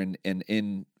Soccer and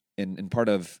in part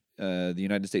of the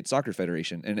United States Soccer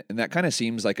Federation, and that kind of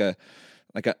seems like an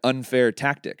unfair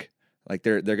tactic. Like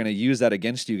they're going to use that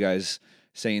against you guys,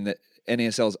 saying that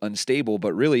NASL is unstable,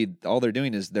 but really all they're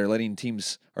doing is they're letting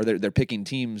teams, or they're picking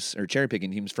teams or cherry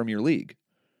picking teams from your league.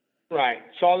 Right.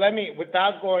 So let me,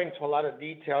 without going into a lot of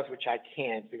details, which I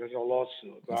can't because of a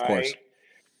lawsuit, right? Of course.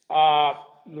 A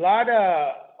lot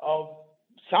of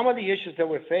some of the issues that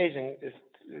we're facing is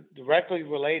directly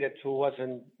related to who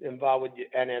wasn't involved with the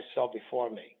NSL before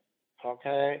me.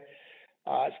 Okay,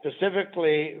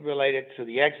 specifically related to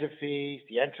the exit fees,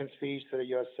 the entrance fees to the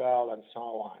USL, and so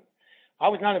on. I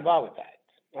was not involved with that.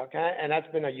 Okay, and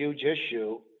that's been a huge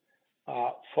issue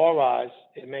for us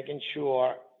in making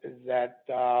sure that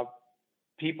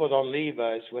people don't leave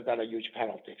us without a huge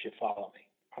penalty. If you follow me.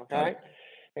 Okay. Right.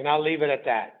 And I'll leave it at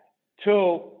that.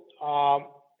 Two, our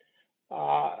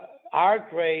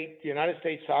great United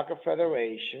States Soccer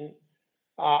Federation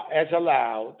has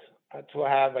allowed to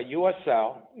have a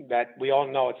USL that we all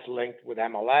know it's linked with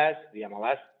MLS. The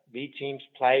MLS B teams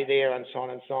play there, and so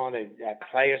on and so on. They have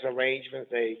players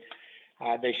arrangements. They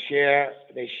share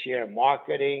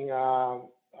marketing,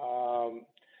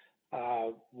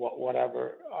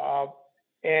 whatever.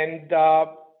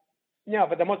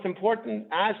 But the most important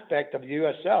aspect of the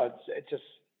USL,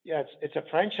 it's a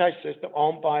franchise system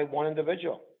owned by one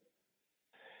individual.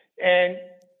 And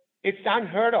it's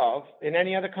unheard of in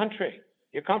any other country.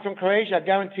 You come from Croatia, I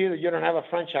guarantee you don't have a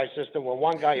franchise system where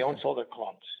one guy owns all the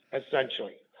clubs,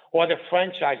 essentially, or the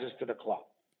franchises to the club.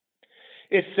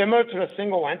 It's similar to the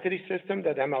single entity system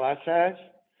that MLS has,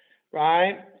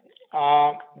 right?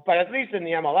 But at least in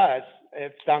the MLS,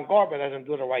 if Don Garber doesn't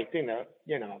do the right thing,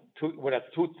 with a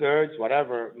 2/3,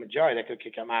 whatever majority, they could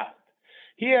kick him out.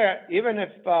 Here, even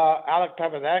if Alec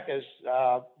Papadakis,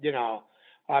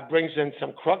 brings in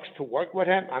some crooks to work with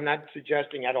him, I'm not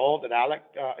suggesting at all that Alec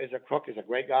is a crook. He's a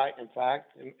great guy, in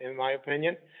fact, in my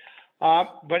opinion.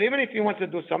 But even if he wants to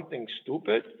do something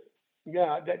stupid,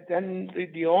 then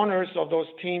the owners of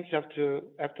those teams have to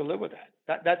live with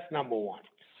that. That's number one.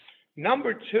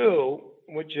 Number two,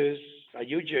 which is a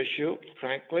huge issue,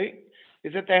 frankly,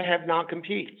 is that they have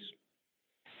non-competes.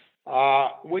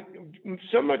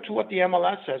 Similar to what the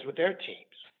MLS has with their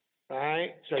teams,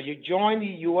 right? So you join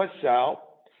the USL,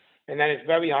 and then it's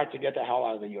very hard to get the hell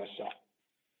out of the USL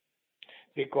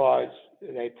because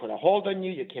they put a hold on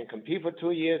you. You can't compete for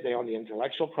 2 years. They own the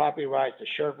intellectual property rights, the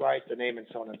shirt rights, the name, and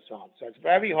so on and so on. So it's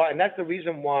very hard, and that's the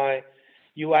reason why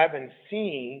you haven't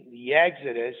seen the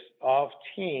exodus of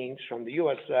teams from the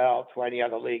USL to any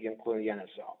other league, including the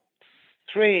NSL.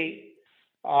 Three,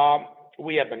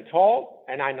 we have been told,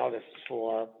 and I know this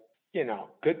for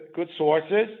good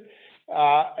sources,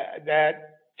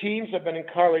 that teams have been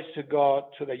encouraged to go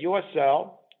to the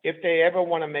USL if they ever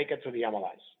want to make it to the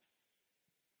MLS.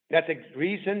 That's the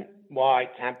reason why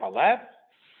Tampa left.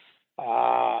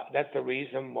 That's the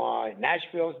reason why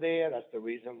Nashville's there. That's the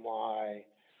reason why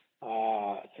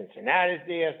Cincinnati's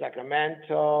there,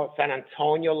 Sacramento, San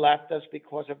Antonio left us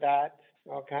because of that.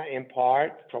 Okay, in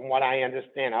part, from what I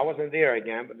understand. I wasn't there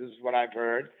again, but this is what I've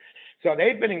heard. So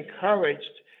they've been encouraged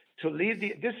to leave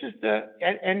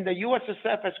and the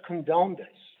USSF has condoned this.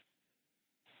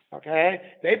 Okay,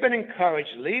 they've been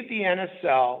encouraged, leave the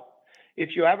NSL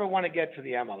if you ever want to get to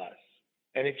the MLS.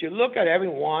 And if you look at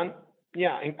everyone,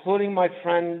 including my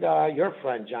friend, your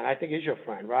friend, John, I think he's your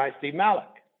friend, right? Steve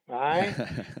Malik, right?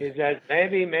 He says,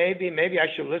 maybe I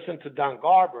should listen to Don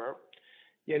Garber,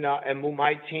 and move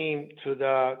my team to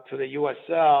the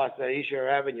USL as the easier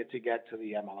avenue to get to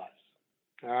the MLS.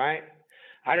 All right?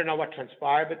 I don't know what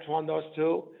transpired between those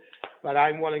two, but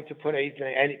I'm willing to put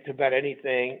to bet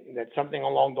anything that something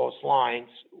along those lines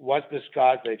was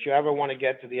discussed. That if you ever want to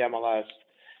get to the MLS,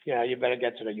 you better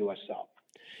get to the USL.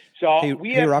 So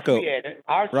we hey have Rocco, created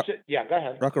our. Yeah, go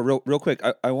ahead. Rocco, real quick.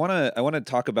 I wanna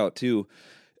talk about too,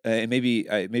 and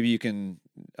maybe you can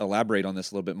elaborate on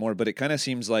this a little bit more. But it kind of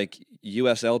seems like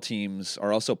USL teams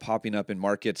are also popping up in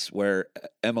markets where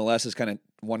MLS is kind of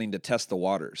wanting to test the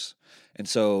waters, and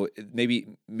so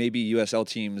maybe USL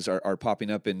teams are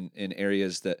popping up in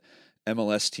areas that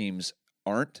MLS teams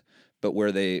aren't, but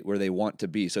where they want to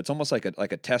be. So it's almost like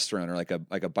a test run, or like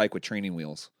a bike with training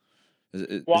wheels.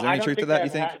 Is Well, there I any don't truth to think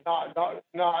that, that. you think?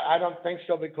 No, I don't think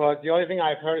so, because the only thing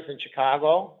I've heard is in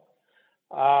Chicago,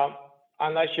 um,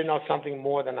 unless you know something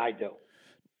more than I do.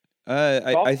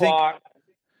 I think Far,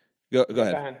 go yeah, go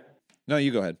ahead. ahead. No,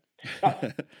 you go ahead.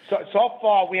 So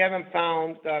far, we haven't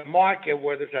found a market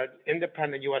where there's an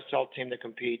independent USL team that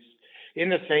competes in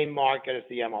the same market as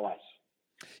the MLS.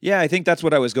 Yeah, I think that's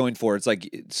what I was going for. It's like,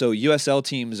 so USL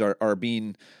teams are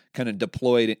being kind of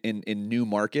deployed in new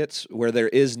markets where there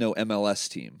is no MLS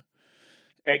team.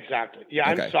 Exactly. Yeah,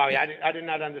 I'm Okay. sorry. Yeah. I did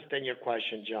not understand your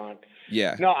question, John.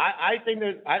 Yeah. No, I think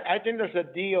there's a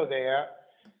deal there.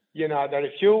 That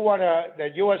if you want to,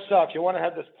 that USL, if you want to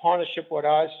have this partnership with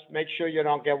us, make sure you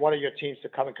don't get one of your teams to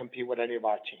come and compete with any of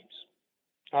our teams.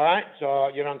 All right? So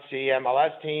you don't see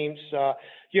MLS teams.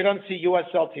 You don't see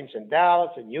USL teams in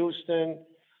Dallas, in Houston,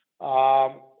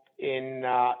 in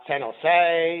San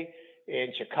Jose,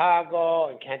 in Chicago,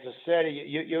 in Kansas City.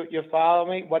 You follow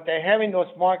me? What they have in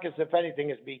those markets, if anything,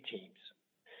 is B teams.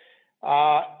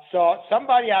 So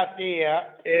somebody out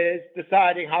there is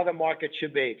deciding how the market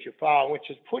should be, if you follow, which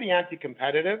is pretty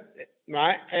anti-competitive,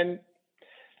 right? And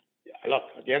look,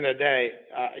 at the end of the day,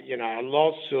 a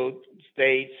lawsuit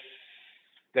states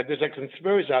that there's a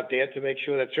conspiracy out there to make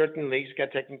sure that certain leagues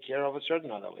get taken care of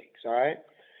certain other leagues, all right?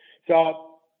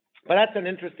 So, but that's an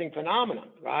interesting phenomenon,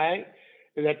 right?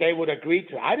 That they would agree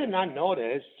to. I did not know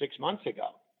this 6 months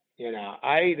ago.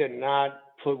 I did not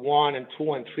put 1 and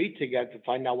 2 and 3 together to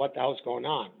find out what the hell's going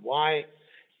on. Why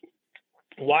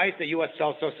is the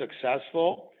USL so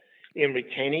successful in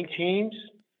retaining teams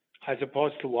as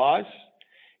opposed to us?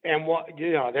 And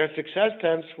their success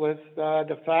stems with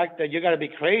the fact that you got to be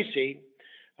crazy.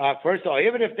 First of all,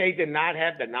 even if they did not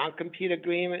have the non-compete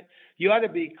agreement, you ought to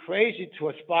be crazy to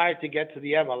aspire to get to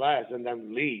the MLS and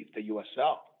then leave the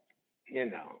USL.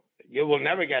 You will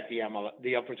never get the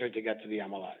opportunity to get to the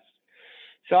MLS.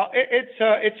 So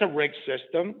it's a rigged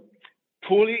system,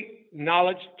 fully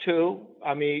knowledge too.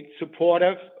 I mean,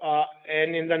 supportive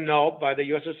and in the know by the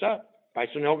USSF, by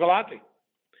Sunil Gulati,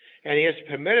 and he has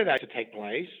permitted that to take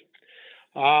place.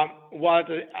 While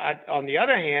on the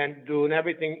other hand, doing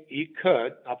everything he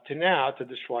could up to now to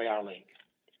destroy our league.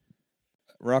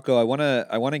 Rocco, I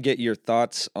wanna get your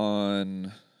thoughts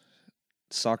on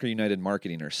Soccer United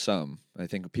Marketing, or SUM. I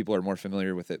think people are more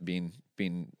familiar with it being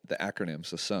the acronym,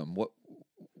 so SUM.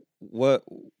 What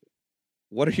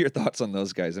are your thoughts on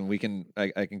those guys? And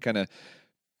I can kind of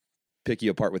pick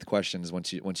you apart with questions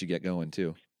once you get going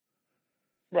too.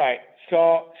 Right.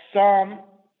 So SUM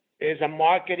is a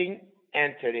marketing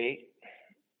entity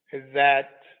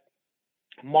that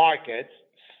markets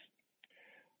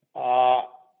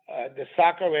the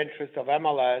soccer interests of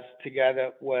MLS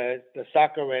together with the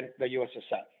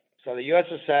USSF. So the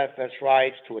USSF has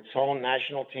rights to its own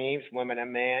national teams, women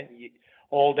and men,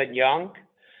 old and young.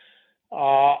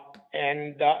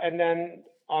 And then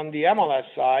on the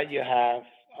MLS side, you have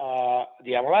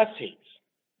the MLS teams.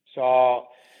 So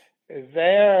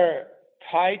they're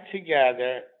tied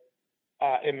together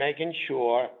in making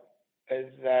sure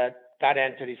that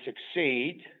entity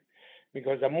succeed,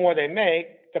 because the more they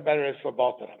make, the better it is for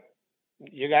both of them.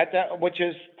 You got that? Which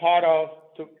is part of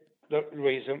the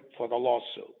reason for the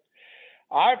lawsuit.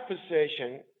 Our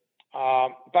position,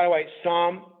 by the way,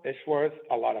 SUM is worth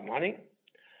a lot of money.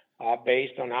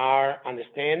 Based on our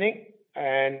understanding,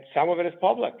 and some of it is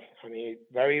public. I mean,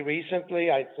 very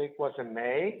recently, I think was in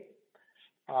May,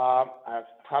 a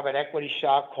private equity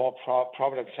shop called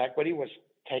Providence Equity was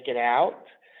taken out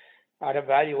at a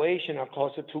valuation of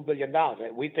close to $2 billion.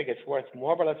 We think it's worth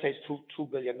more, but let's say it's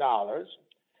 $2 billion.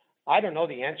 I don't know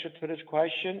the answer to this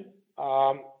question.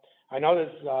 I know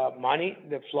there's money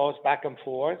that flows back and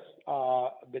forth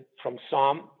from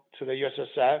SUM to the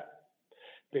USSF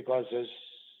because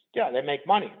they make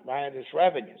money, right? There's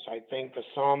revenues. I think the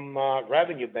SUM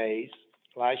revenue base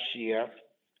last year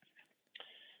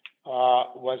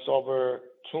was over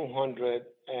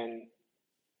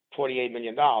 $248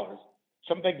 million.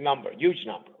 Some big number, huge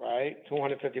number, right?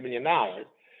 $250 million.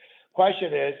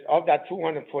 Question is, of that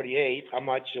 248, how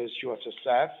much is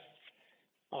USSF?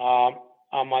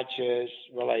 How much is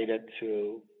related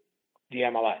to the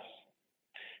MLS?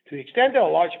 To the extent that a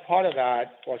large part of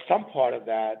that, or some part of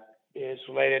that, is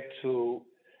related to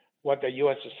what the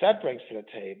USSF brings to the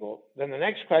table, then the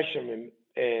next question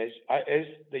is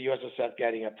the USSF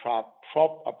getting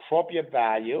appropriate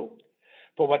value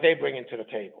for what they bring into the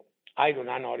table? I do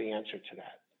not know the answer to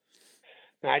that.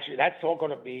 Now, actually, that's all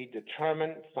going to be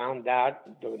determined, found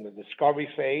out during the discovery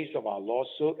phase of our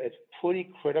lawsuit. It's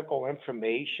pretty critical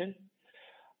information.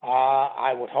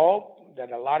 I would hope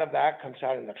that a lot of that comes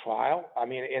out in the trial. I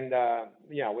mean,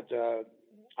 with the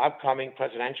upcoming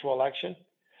presidential election.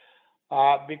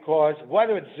 Because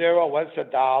whether it's zero, whether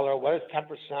it's $1, whether it's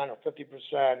 10% or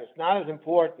 50%, it's not as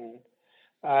important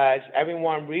as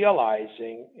everyone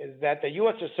realizing is that the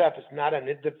USSF is not an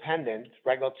independent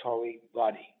regulatory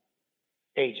body,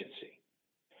 agency,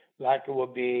 like it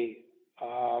would be.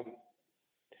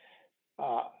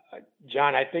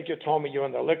 John, I think you told me you're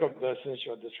in the liquor business,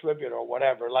 you're a distributor or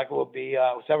whatever, like it would be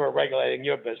whoever regulating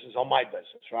your business or my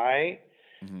business, right?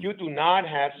 Mm-hmm. You do not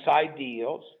have side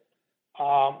deals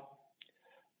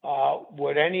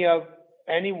with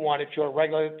anyone if you're a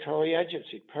regulatory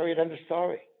agency, period, end of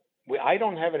story. I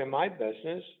don't have it in my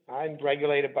business. I'm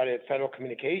regulated by the Federal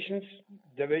Communications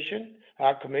Division,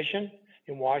 Commission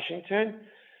in Washington.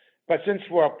 But since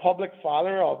we're a public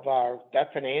filer of our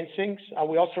debt financings,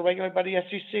 we also regulated by the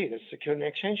SEC, the Securities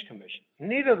and Exchange Commission.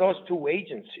 Neither of those two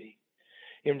agencies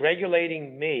in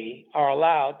regulating me are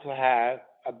allowed to have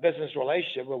a business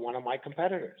relationship with one of my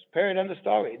competitors. Period, end of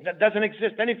story. That doesn't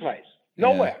exist anyplace.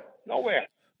 Nowhere. Yeah. Nowhere.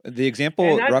 The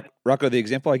example, Rocco, the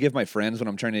example I give my friends when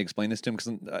I'm trying to explain this to them,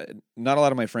 because not a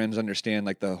lot of my friends understand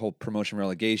like the whole promotion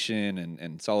relegation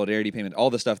and solidarity payment,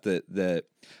 all the stuff that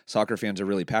soccer fans are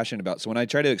really passionate about. So when I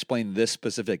try to explain this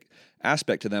specific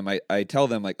aspect to them, I tell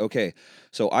them like, okay,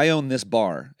 so I own this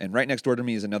bar, and right next door to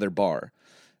me is another bar,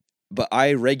 but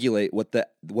I regulate what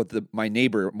my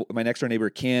next door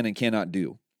neighbor can and cannot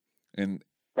do, and.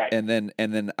 Right. And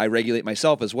then I regulate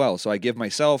myself as well. So I give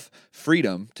myself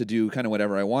freedom to do kind of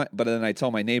whatever I want, but then I tell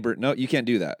my neighbor, no, you can't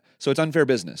do that. So it's unfair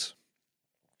business.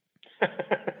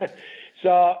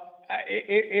 So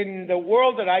in the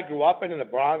world that I grew up in the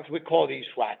Bronx, we call these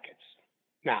rackets.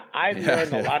 Now, I've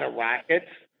learned a lot of rackets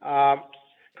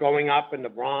growing up in the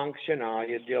Bronx. You know,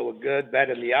 you deal with good, bad,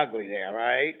 and the ugly there,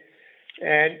 right?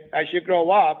 And as you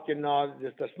grow up, you know,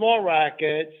 there's the small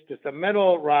rackets, there's the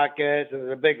middle rackets, and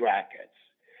there's the big rackets.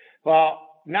 Well,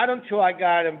 not until I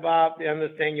got involved in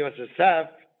understanding USSF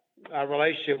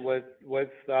relationship with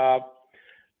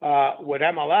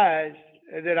MLS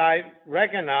did I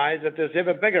recognize that there's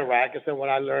even bigger rackets than what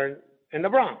I learned in the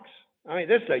Bronx. I mean,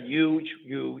 this is a huge,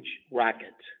 huge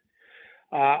racket,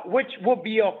 which will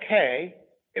be okay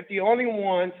if the only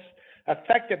ones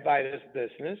affected by this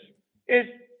business is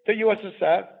the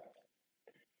USSF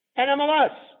and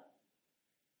MLS.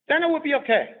 Then it would be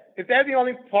okay if they're the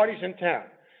only parties in town.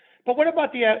 But what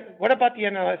about the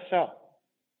NLSL?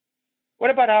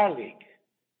 What about our league?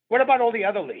 What about all the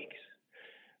other leagues?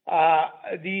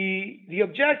 The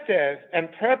objective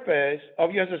and purpose of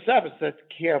USSF is to take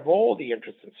care of all the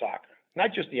interests in soccer,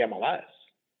 not just the MLS.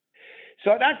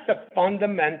 So that's the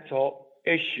fundamental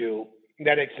issue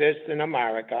that exists in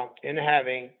America in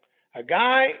having a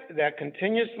guy that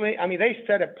continuously, I mean, they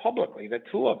said it publicly, the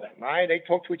two of them, right? They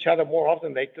talk to each other more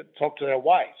often than they talk to their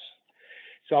wives.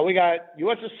 So we got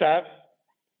USSF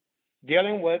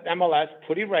dealing with MLS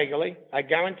pretty regularly. I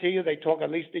guarantee you they talk at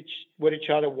least with each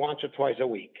other once or twice a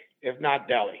week, if not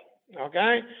daily.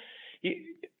 Okay?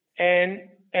 And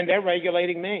they're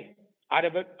regulating me out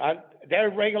of it. They're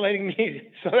regulating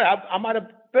me so that I'm out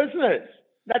of business.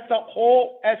 That's the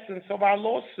whole essence of our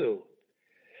lawsuit.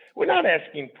 We're not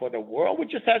asking for the world. We're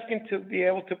just asking to be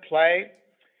able to play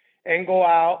and go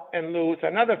out and lose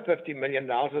another $50 million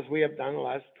as we have done in the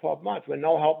last 12 months with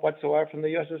no help whatsoever from the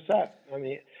USSF. I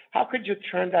mean, how could you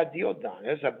turn that deal down?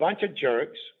 There's a bunch of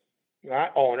jerks, right,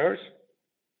 owners.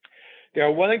 They're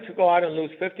willing to go out and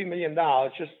lose $50 million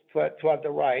just to have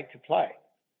the right to play.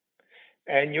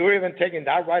 And you're even taking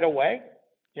that right away?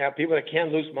 You know, people that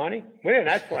can't lose money? We didn't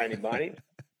ask for any money,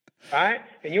 right?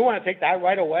 And you want to take that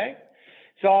right away?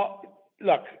 So,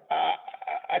 look,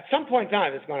 at some point in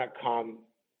time, it's going to come.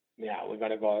 Yeah, we're going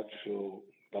to go through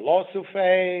the lawsuit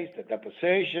phase, the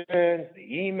depositions, the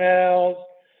emails.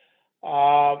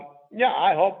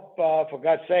 I hope, for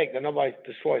God's sake, that nobody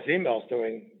destroys emails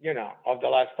during, of the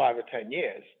last 5 or 10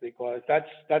 years, because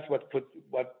that's what could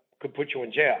put you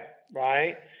in jail,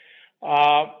 right?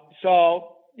 It's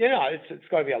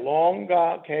going to be a long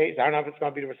case. I don't know if it's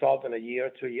going to be resolved in a year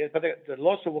or 2 years, but the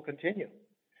lawsuit will continue.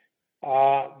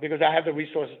 Because I have the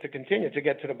resources to continue to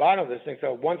get to the bottom of this thing.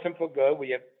 So once and for good,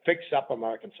 we have fixed up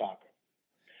American soccer.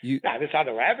 Now, there's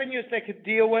other avenues they could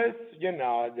deal with.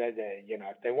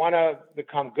 If they want to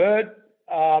become good,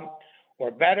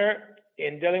 or better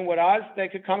in dealing with us, they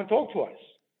could come and talk to us.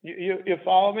 You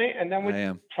follow me? And then we I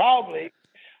am. probably,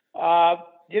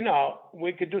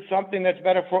 we could do something that's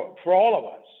better for all of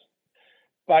us.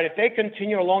 But if they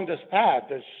continue along this path,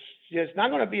 there's not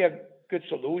going to be a good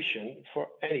solution for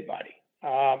anybody.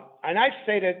 And I've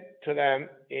stated to them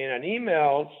in an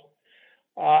emails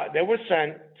that were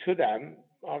sent to them,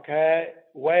 okay,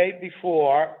 way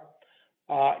before,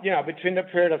 between the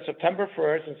period of September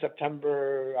 1st and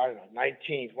September,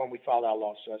 19th, when we filed our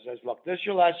lawsuit. I says, look, this is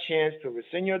your last chance to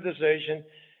rescind your decision,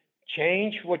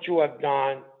 change what you have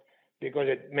done, because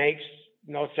it makes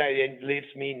no sense, it leaves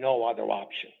me no other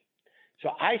option. So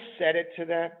I said it to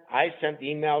them. I sent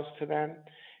emails to them,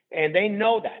 and they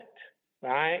know that,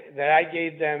 right? That I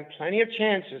gave them plenty of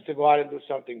chances to go out and do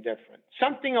something different.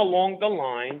 Something along the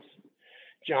lines,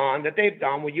 John, that they've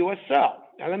done with USL.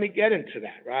 Now, let me get into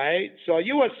that, right? So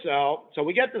USL, so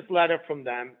we get this letter from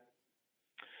them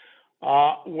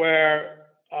where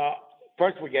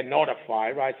first we get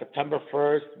notified, right? September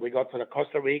 1st, we go to the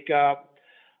Costa Rica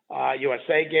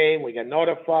USA game, we get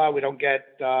notified, we don't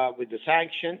get with the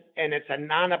sanction, and it's a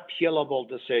non-appealable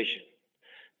decision.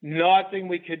 Nothing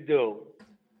we could do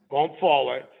going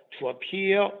forward to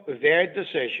appeal their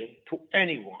decision to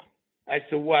anyone as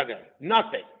to whether,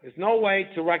 nothing. There's no way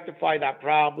to rectify that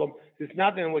problem. There's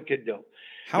nothing we could do.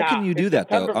 How can you do that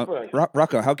though?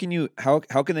 Rocco, how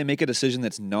can they make a decision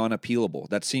that's non-appealable?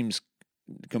 That seems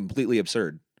completely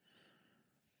absurd.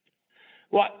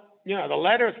 Well, the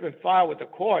letter has been filed with the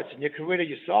courts, and you can read it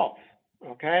yourself,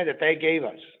 okay, that they gave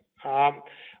us.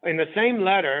 In the same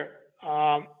letter,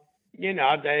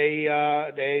 they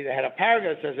had a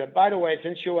paragraph that says, and by the way,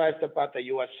 since you asked about the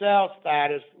USL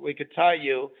status, we could tell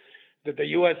you that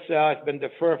the USL has been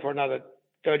deferred for another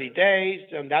 30 days,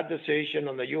 and that decision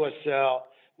on the USL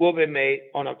will be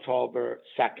made on October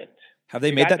 2nd. Have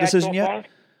they made that decision yet?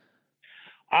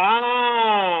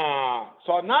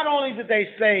 So not only did they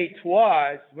say to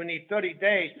us, we need 30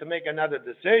 days to make another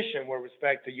decision with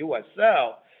respect to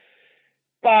USL,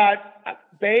 but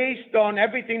based on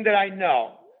everything that I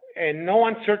know, in no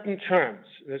uncertain terms,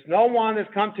 there's no one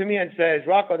that's come to me and says,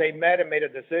 Rocco, they met and made a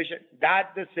decision.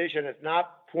 That decision has not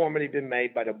formally been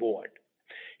made by the board.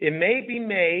 It may be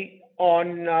made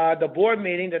on the board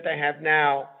meeting that they have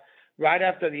now, right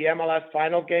after the MLS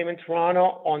final game in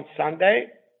Toronto on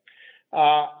Sunday.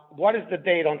 What is the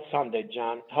date on Sunday,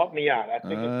 John? Help me out. I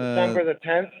think it's December the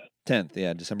 10th. 10th,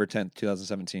 yeah, December 10th,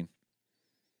 2017.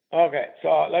 Okay,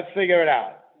 so let's figure it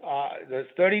out. There's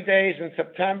 30 days in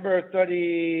September,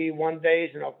 31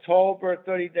 days in October,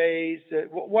 30 days,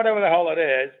 whatever the hell it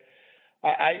is.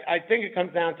 I think it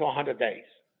comes down to 100 days.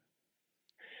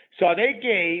 So they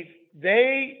gave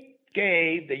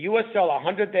the USL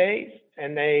 100 days,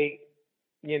 and they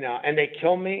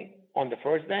killed me on the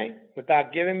first day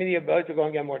without giving me the ability to go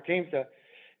and get more teams.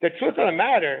 The truth of the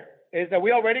matter is that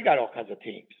we already got all kinds of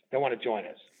teams that want to join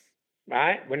us,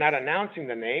 right? We're not announcing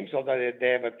the names, although they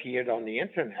have appeared on the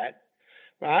internet,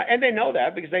 right? And they know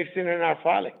that because they've seen it in our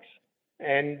filings,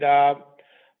 and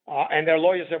their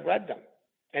lawyers have read them,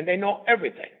 and they know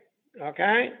everything,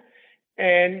 okay?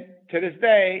 And to this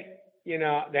day, they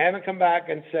haven't come back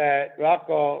and said,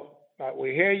 Rocco,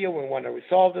 we hear you. We want to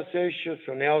resolve this issue.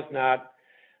 Sunil's not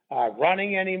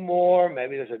running anymore.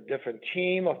 Maybe there's a different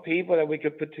team of people that we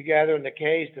could put together in the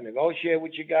case to negotiate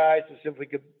with you guys to see if we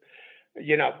could,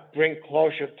 bring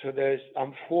closure to this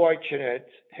unfortunate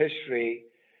history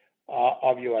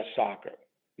of U.S. soccer.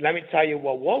 Let me tell you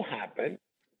what will happen.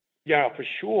 For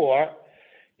sure,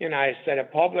 I said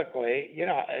it publicly,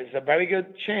 there's a very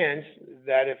good chance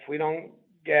that if we don't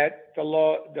get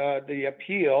the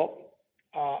appeal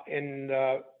in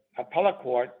the appellate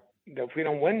court, that if we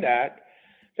don't win that,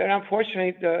 then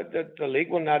unfortunately the league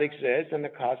will not exist and the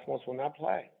Cosmos will not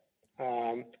play.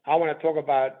 I want to talk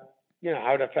about,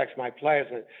 how it affects my players,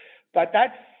 but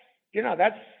that's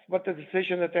what the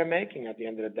decision that they're making at the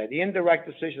end of the day, the indirect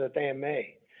decision that they have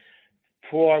made.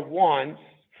 For once,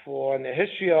 in the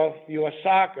history of U.S.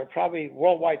 soccer, probably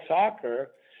worldwide soccer,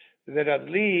 that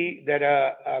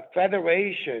a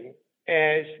federation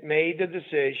has made the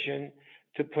decision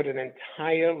to put an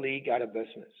entire league out of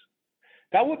business.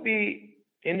 That would be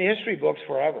in the history books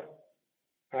forever,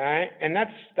 right? And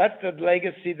that's the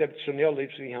legacy that Sunil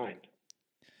leaves behind.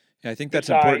 Yeah, I think that's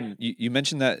important. You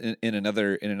mentioned that in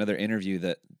another interview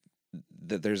that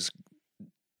there's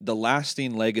the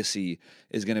lasting legacy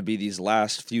is going to be these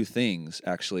last few things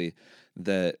actually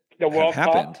that have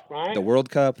happened. Cup, right? The World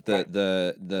Cup,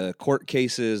 the court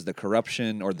cases, the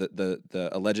corruption or the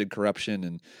alleged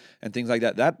corruption and things like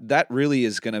that. That really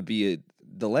is going to be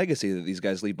the legacy that these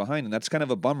guys leave behind, and that's kind of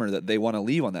a bummer that they want to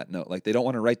leave on that note. Like they don't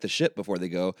want to right the ship before they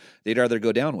go; they'd rather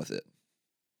go down with it.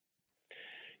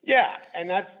 Yeah, and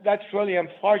that's really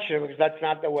unfortunate because that's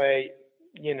not the way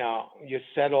you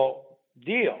settle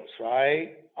deals,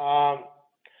 right?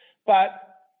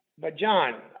 But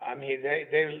John, I mean,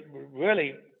 they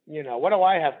really, what do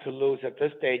I have to lose at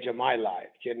this stage of my life?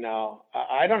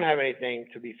 I don't have anything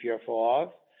to be fearful of.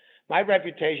 My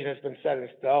reputation has been set in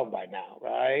stone by now,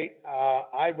 right?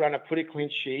 I run a pretty clean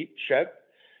ship.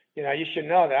 You should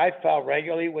know that I file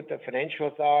regularly with the financial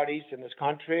authorities in this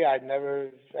country. I've never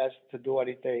asked to do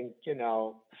anything,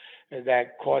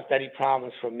 that caused any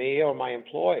problems for me or my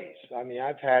employees. I mean,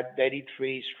 I've had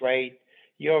 83 straight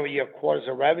year-over-year quarters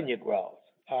of revenue growth.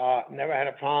 Never had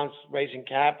a problem raising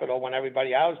capital when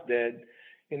everybody else did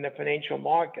in the financial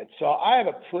market. So I have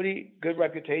a pretty good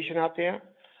reputation out there,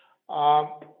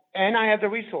 and I have the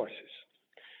resources.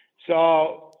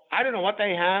 So I don't know what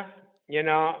they have,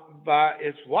 but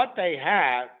it's what they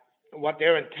have. What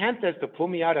their intent is to pull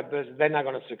me out of business, they're not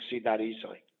going to succeed that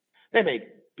easily. They may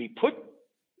be put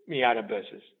me out of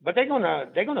business, but they're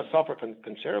gonna suffer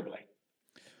considerably.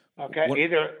 Okay,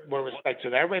 either with respect to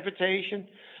their reputation,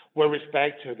 with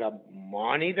respect to the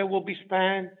money that will be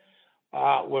spent,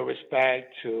 with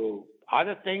respect to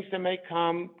other things that may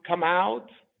come out.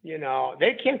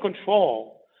 They can't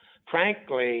control,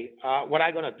 frankly, what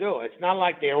I'm going to do. It's not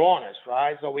like they're honest,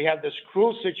 right? So we have this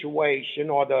crew situation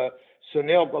or the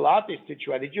Sunil Gulati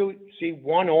situation. Did you see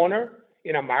one owner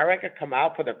in America come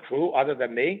out for the crew other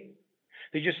than me?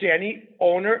 Did you see any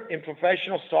owner in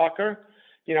professional soccer,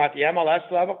 at the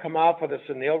MLS level come out for the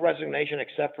Sunil resignation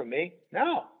except for me?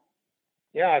 No.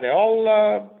 Yeah, they're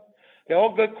all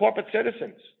good corporate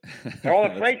citizens. They're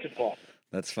all afraid to talk.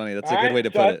 That's funny. That's a good way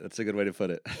to put it. That's a good way to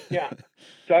put it. Yeah.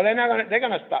 So they're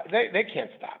gonna stop. They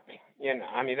can't stop me.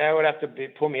 I mean, they would have to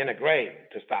pull me in a grave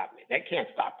to stop me. They can't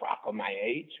stop Rocco my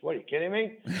age. What, are you kidding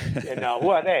me? Who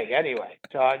are they anyway?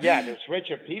 So yeah, there's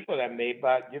richer people than me.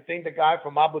 But you think the guy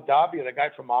from Abu Dhabi or the guy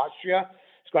from Austria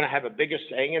is going to have a bigger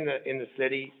saying in the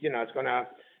city?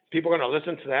 People are going to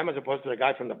listen to them as opposed to the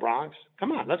guy from the Bronx.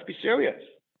 Come on, let's be serious.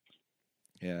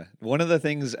 Yeah, one of the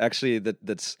things actually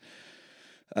that's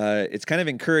it's kind of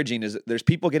encouraging is that there's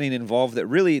people getting involved that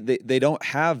really they don't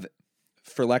have,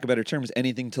 for lack of better terms,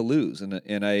 anything to lose.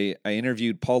 And I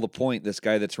interviewed Paul Lapointe, this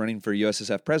guy that's running for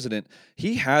USSF president.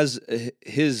 He has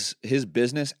his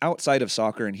business outside of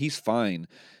soccer, and he's fine.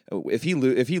 If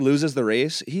he loses the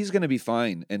race, he's going to be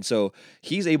fine. And so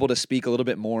he's able to speak a little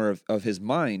bit more of his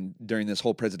mind during this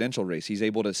whole presidential race. He's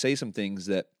able to say some things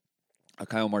that a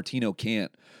Kyle Martino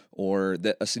can't, or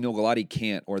that a Sunil Gulati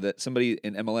can't, or that somebody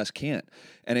in MLS can't.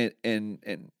 And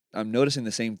I'm noticing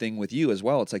the same thing with you as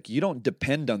well. It's like you don't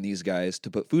depend on these guys to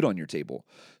put food on your table.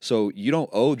 So you don't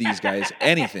owe these guys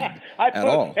anything at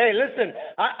all. Hey, listen,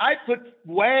 I put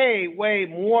way, way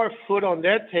more food on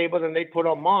their table than they put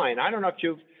on mine. I don't know if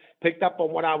you've picked up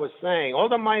on what I was saying. All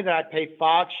the money that I pay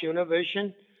Fox,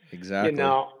 Univision, exactly,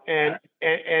 and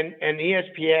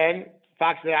ESPN,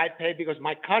 Fox, that I pay because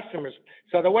my customers.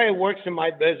 So the way it works in my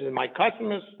business, my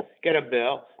customers get a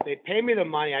bill, they pay me the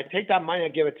money, I take that money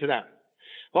and give it to them.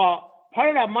 Well, part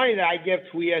of that money that I give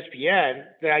to ESPN,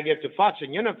 that I give to Fox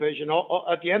and Univision,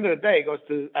 at the end of the day, goes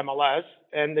to MLS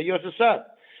and the USSF.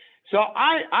 So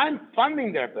I'm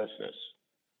funding their business.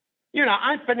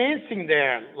 I'm financing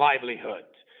their livelihood.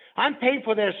 I'm paying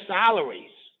for their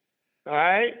salaries. All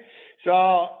right.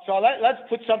 So let's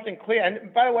put something clear.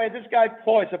 And by the way, this guy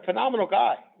Paul is a phenomenal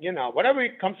guy. Whatever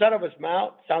comes out of his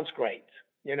mouth sounds great.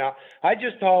 I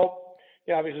just hope,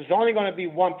 because there's only going to be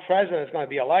one president that's going to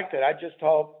be elected. I just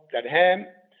hope that him,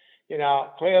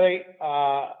 clearly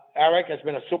Eric has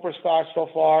been a superstar so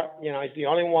far. He's the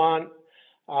only one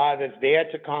that's there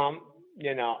to come,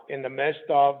 in the midst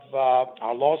of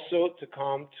our lawsuit, to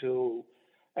come to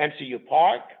MCU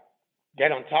Park,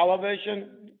 get on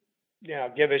television,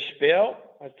 give a spiel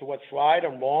as to what's right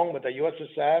and wrong with the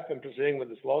USSF and proceeding with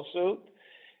this lawsuit.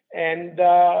 And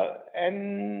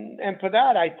for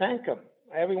that, I thank him.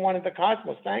 Everyone at the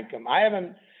Cosmos, thank him. I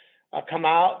haven't come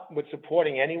out with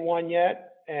supporting anyone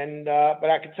yet, but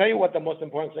I can tell you what the most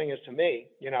important thing is to me.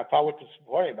 If I were to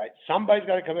support anybody, somebody's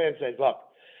got to come in and say, look,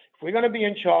 if we're going to be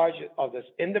in charge of this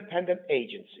independent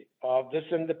agency, of this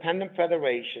independent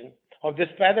federation, of this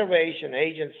federation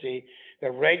agency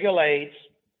that regulates,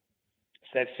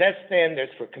 that sets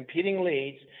standards for competing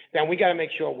leagues, then we got to make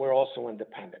sure we're also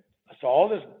independent. So all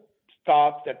this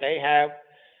stuff that they have,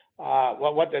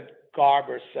 what did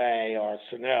Garber say, or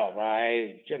Sunil,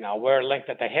 right? We're linked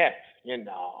at the hip.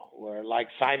 We're like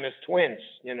Siamese twins.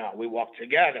 We walk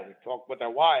together. We talk with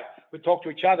our wife. We talk to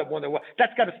each other more than what.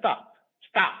 That's got to stop.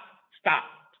 Stop,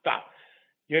 stop.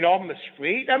 You don't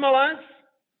mistreat MLS,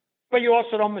 but you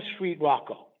also don't mistreat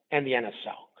Rocco and the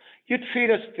NSL. You treat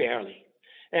us fairly.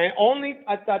 And only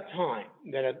at that time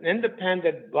that an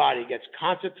independent body gets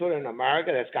constituted in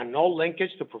America that's got no linkage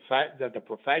to the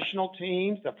professional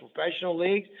teams, the professional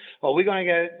leagues, well, we're going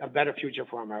to get a better future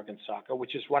for American soccer,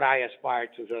 which is what I aspire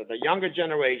to. The younger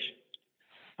generation,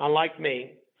 unlike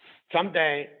me,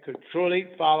 someday could truly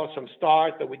follow some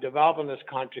stars that we develop in this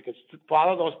country, could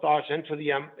follow those stars into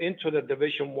the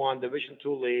Division I, Division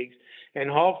II leagues, and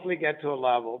hopefully get to a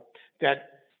level that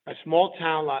a small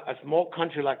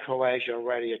country like Croatia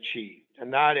already achieved,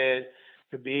 and that is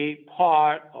to be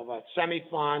part of a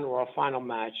semifinal or a final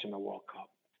match in the World Cup.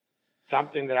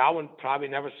 Something that I would probably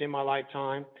never see in my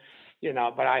lifetime,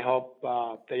 but I hope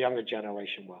the younger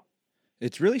generation will.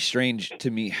 It's really strange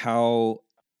to me how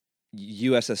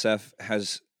USSF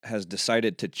has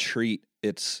decided to treat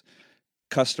its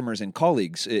customers and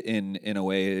colleagues in a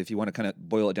way, if you want to kind of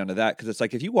boil it down to that, because it's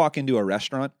like if you walk into a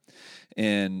restaurant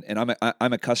and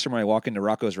I'm a customer, I walk into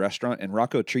Rocco's restaurant and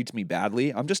Rocco treats me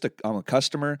badly. I'm a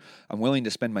customer. I'm willing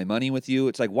to spend my money with you.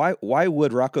 It's like why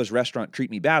would Rocco's restaurant treat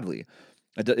me badly?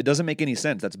 It doesn't make any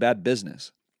sense. That's bad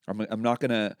business. I'm not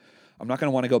gonna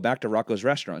want to go back to Rocco's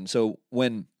restaurant. So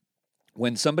when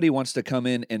somebody wants to come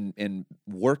in and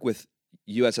work with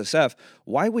USSF,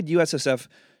 why would USSF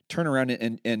turn around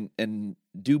and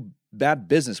do bad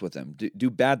business with them, do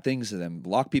bad things to them,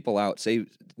 lock people out,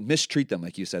 mistreat them,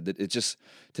 like you said? That it just,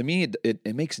 to me,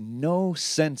 it makes no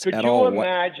sense at all. Could you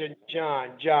imagine,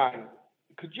 John,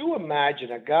 could you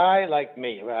imagine a guy like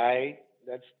me, right?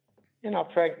 That's,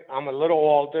 Frank, I'm a little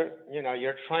older.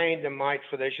 You're trained in my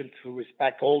tradition to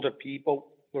respect older people,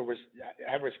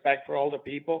 have respect for older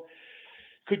people.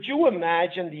 Could you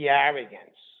imagine the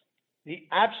arrogance, the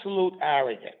absolute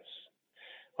arrogance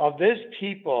of these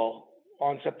people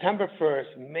on September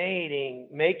 1st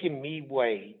making me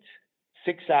wait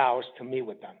 6 hours to meet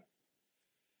with them?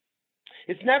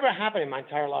 It's never happened in my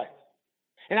entire life.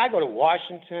 And I go to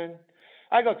Washington,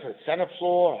 I go to the Senate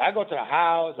floor, I go to the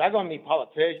House, I go to meet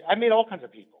politicians, I meet all kinds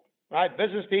of people, right?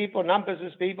 Business people,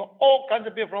 non-business people, all kinds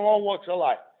of people from all walks of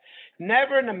life.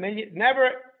 Never in a million,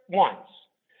 never once.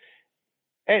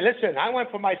 Hey, listen, I went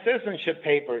for my citizenship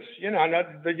papers. You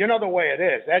know the way it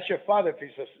is. That's your father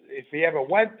if he ever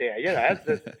went there.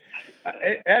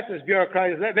 That's this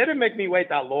bureaucracy. They didn't make me wait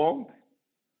that long,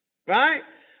 right?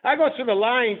 I go through the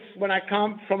lines when I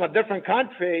come from a different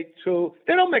country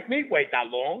they don't make me wait that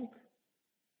long,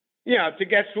 to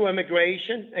get through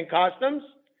immigration and customs.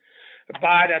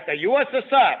 But at the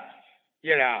USSF,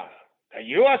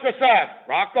 the USSF,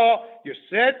 Rocco, you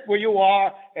sit where you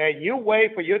are and you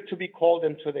wait for you to be called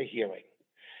into the hearing.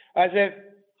 As if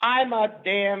I'm a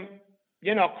damn,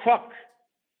 crook.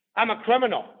 I'm a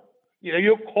criminal.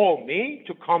 You call me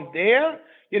to come there,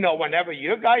 whenever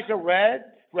you guys are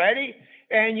ready,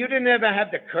 and you didn't even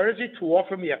have the courtesy to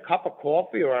offer me a cup of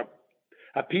coffee or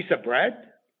a piece of bread.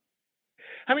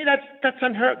 I mean, that's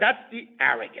unheard. That's the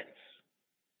arrogance.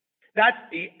 That's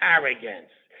the arrogance.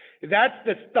 That's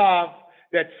the stuff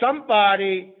that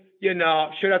somebody,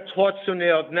 should have taught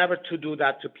Sunil never to do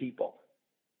that to people.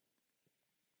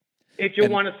 If you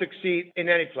want to succeed in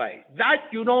any place, that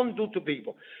you don't do to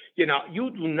people.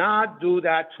 You do not do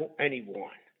that to anyone,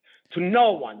 to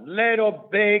no one, little,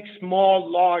 big,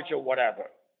 small, large, or whatever,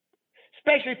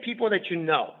 especially people that you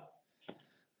know.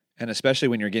 And especially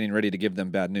when you're getting ready to give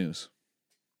them bad news.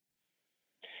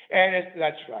 And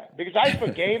that's right. Because I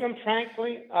forgave him,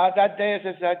 frankly, that day. I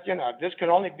said, this can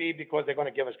only be because they're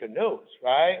going to give us good news,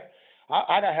 right?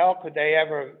 How the hell could they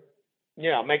ever,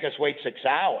 make us wait 6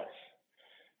 hours?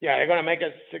 Yeah, they're going to make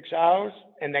us 6 hours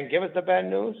and then give us the bad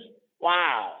news?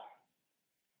 Wow.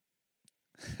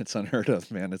 It's unheard of,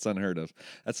 man. It's unheard of.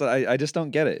 I just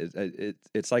don't get it.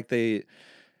 It's like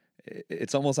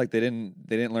it's almost like they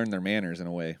didn't learn their manners in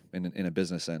a way, in a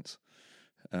business sense.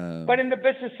 But in the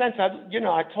business sense,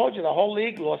 I told you the whole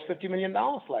league lost $50 million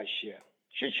last year.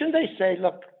 Shouldn't they say,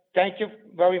 look, thank you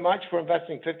very much for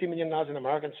investing $50 million in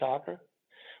American soccer?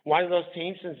 One of those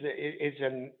teams is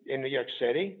in New York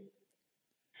City.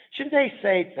 Shouldn't they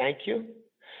say thank you?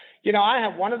 I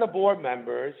have one of the board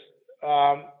members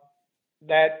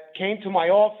that came to my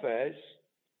office.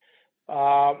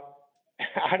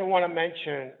 I don't want to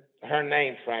mention her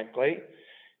name, frankly,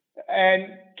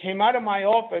 and came out of my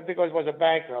office because it was a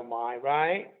banker of mine,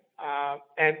 right?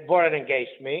 And brought it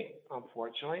against me,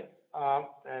 unfortunately.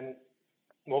 And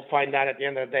we'll find out at the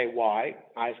end of the day why.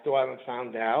 I still haven't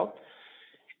found out.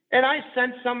 And I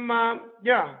sent some,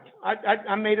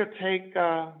 I made her take,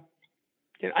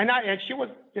 and she was,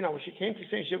 when she came to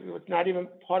see, she was not even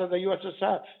part of the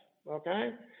USSF,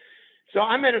 okay? So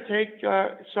I made her take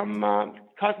some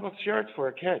Cosmos shirts for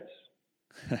her kids.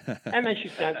 And then she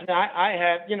sends me. I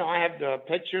have, I have the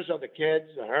pictures of the kids,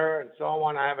 her, and so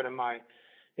on. I have it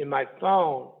in my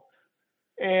phone.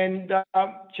 And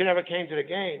she never came to the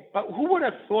game. But who would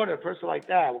have thought a person like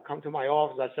that would come to my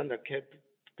office? I send a kid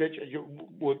picture. You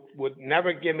would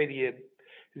never give me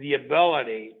the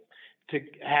ability to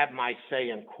have my say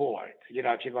in court.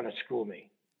 If you're going to screw me,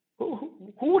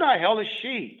 who the hell is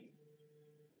she?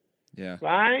 Yeah.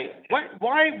 Right?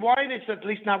 Why does at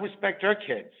least not respect her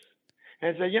kids?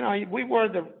 And say, we wear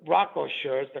the Rocco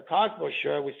shirts, the Cosmo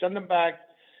shirt. We send them back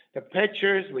the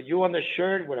pictures with you on the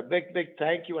shirt with a big, big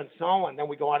thank you and so on. And then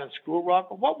we go out and screw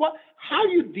Rocco. How do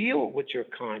you deal with your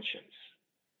conscience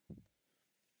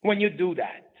when you do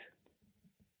that?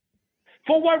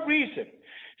 For what reason?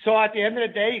 So at the end of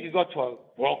the day, you could go to a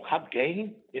World Cup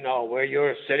game, where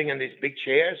you're sitting in these big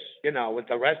chairs, with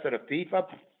the rest of the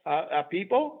FIFA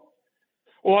people,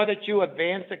 or that you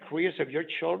advance the careers of your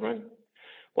children.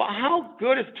 Well, how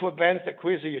good is to advance the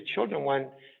careers of your children when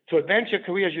to advance your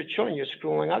career as your children, you're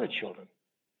screwing other children?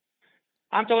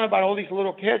 I'm talking about all these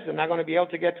little kids that are not going to be able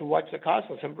to get to watch the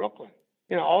Cosmos in Brooklyn.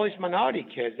 All these minority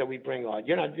kids that we bring on.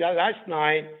 Last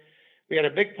night we had a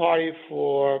big party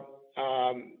for,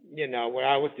 where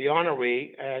I was the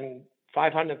honoree, and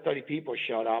 530 people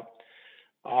showed up.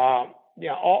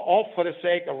 All for the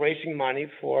sake of raising money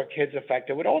for kids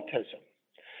affected with autism.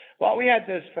 Well, we had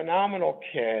this phenomenal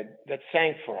kid that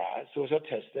sang for us, who was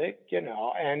autistic,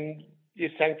 and he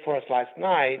sang for us last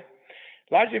night,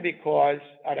 largely because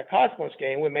at a Cosmos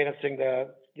game, we made him sing the,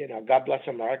 God Bless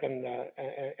America and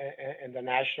the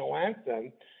national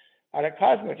anthem at a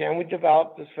Cosmos game. We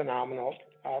developed this phenomenal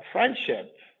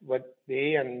friendship with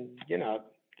me and,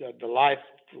 the Life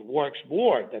Works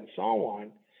board and so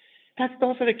on.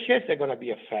 Those are the kids that are going to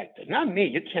be affected, not me.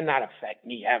 You cannot affect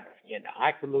me ever.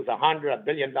 I could lose $100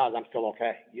 billion. I'm still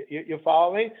okay. You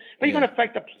follow me? But you're going to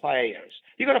affect the players.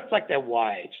 You're going to affect their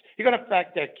wives. You're going to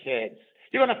affect their kids.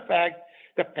 You're going to affect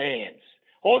the fans.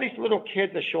 All these little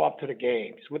kids that show up to the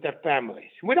games with their families.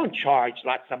 We don't charge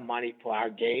lots of money for our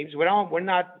games. We're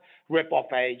not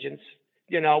rip-off agents.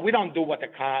 We don't do what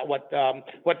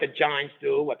the Giants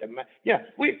do.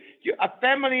 A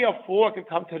family of four could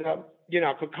come to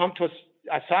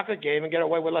a soccer game and get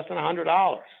away with less than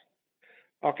 $100.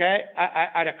 Okay,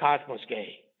 at a Cosmos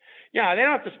game. Yeah, they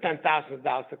don't have to spend thousands of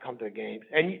dollars to come to the games,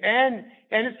 and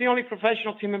it's the only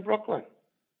professional team in Brooklyn.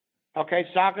 Okay,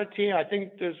 soccer team. I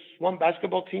think there's one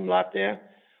basketball team left there,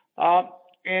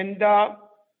 and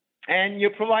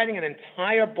you're providing an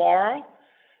entire borough,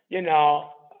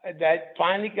 that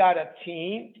finally got a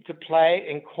team to play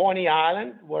in Coney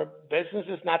Island, where business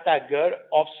is not that good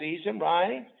off season,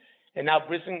 right? And now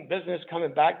business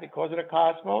coming back because of the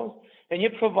Cosmos. And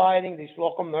you're providing these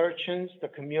local merchants, the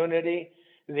community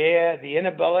there, the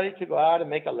inability to go out and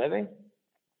make a living,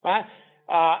 right?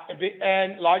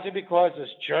 And largely because this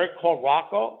jerk called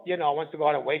Rocco, wants to go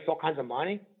out and waste all kinds of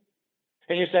money.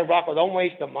 And you say, Rocco, don't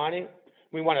waste the money.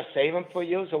 We want to save them for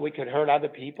you so we can hurt other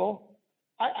people.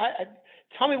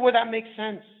 Tell me where that makes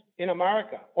sense in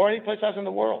America or any place else in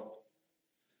the world.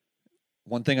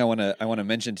 One thing I want to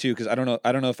mention too, because I don't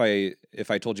know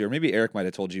if I told you, or maybe Eric might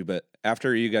have told you, but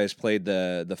after you guys played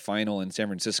the final in San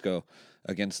Francisco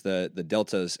against the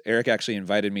Deltas, Eric actually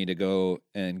invited me to go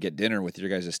and get dinner with your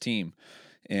guys' team,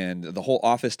 and the whole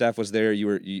office staff was there.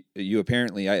 You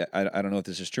apparently, I don't know if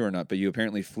this is true or not, but you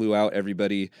apparently flew out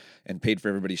everybody and paid for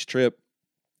everybody's trip.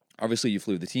 Obviously, you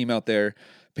flew the team out there,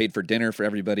 paid for dinner for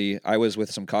everybody. I was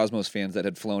with some Cosmos fans that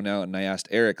had flown out, and I asked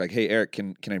Eric, like, hey, Eric,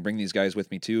 can I bring these guys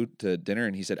with me too to dinner?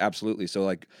 And he said, absolutely. So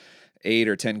like 8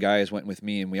 or 10 guys went with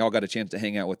me, and we all got a chance to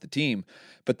hang out with the team.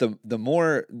 But the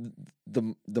more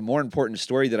important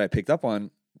story that I picked up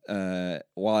on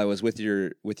while I was with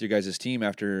your guys' team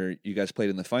after you guys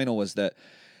played in the final was that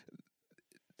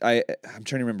I'm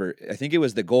trying to remember. I think it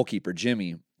was the goalkeeper,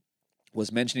 Jimmy, was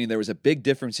mentioning there was a big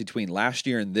difference between last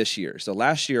year and this year. So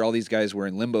last year, all these guys were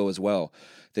in limbo as well.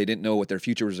 They didn't know what their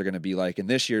futures are going to be like. And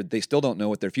this year, they still don't know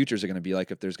what their futures are going to be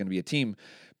like if there's going to be a team.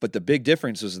 But the big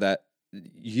difference was that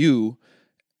you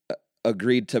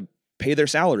agreed to pay their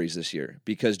salaries this year,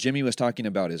 because Jimmy was talking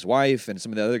about his wife and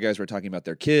some of the other guys were talking about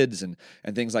their kids and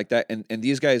things like that. And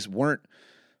these guys weren't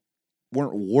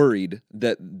worried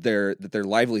that their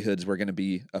livelihoods were going to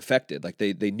be affected. Like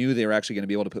they knew they were actually going to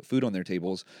be able to put food on their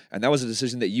tables. And that was a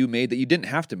decision that you made that you didn't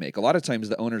have to make. A lot of times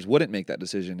the owners wouldn't make that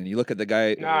decision. And you look at the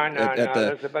guy.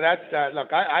 But that's,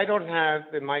 look, I don't have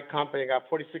in my company, I got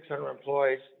 4,600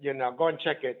 employees, go and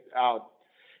check it out.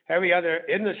 Every other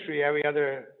industry, every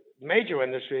other major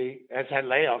industry has had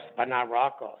layoffs, but not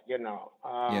Rocco, you know.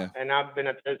 Yeah. And I've been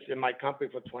at this in my company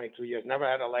for 22 years, never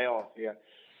had a layoff here.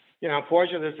 You know,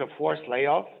 unfortunately, there's a forced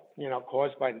layoff, you know,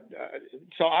 caused by.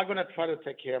 So I'm going to try to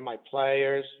take care of my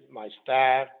players, my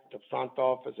staff, the front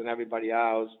office, and everybody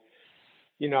else,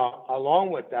 you know,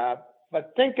 along with that.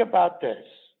 But think about this.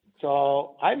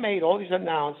 So I made all these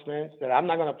announcements that I'm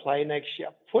not going to play next year,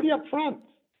 pretty upfront,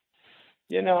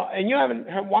 you know, and you haven't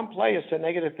heard one player say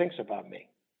negative things about me,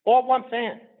 or one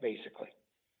fan, basically,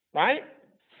 right?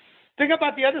 Think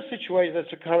about the other situation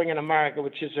that's occurring in America,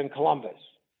 which is in Columbus,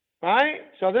 right?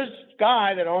 So this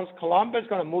guy that owns Columbus is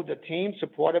going to move the team,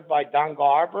 supported by Don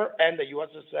Garber and the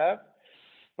USSF,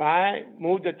 right?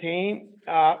 Move the team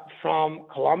from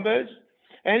Columbus,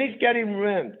 and he's getting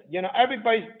rimmed. You know,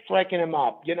 everybody's breaking him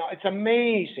up. You know, it's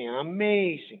amazing,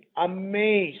 amazing,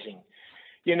 amazing.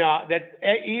 You know, that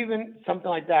even something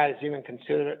like that is even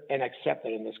considered and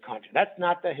accepted in this country. That's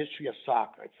not the history of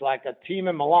soccer. It's like a team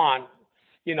in Milan,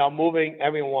 you know, moving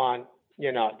everyone,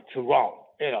 you know, to Rome.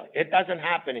 You know, it doesn't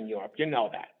happen in Europe. You know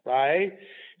that, right?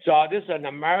 So this is an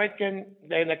American,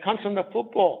 and it comes from the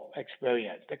football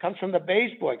experience. It comes from the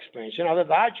baseball experience. You know, the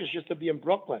Dodgers used to be in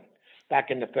Brooklyn back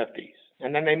in the 50s.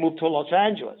 And then they moved to Los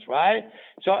Angeles, right?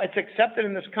 So it's accepted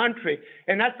in this country.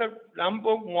 And that's the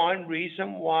number one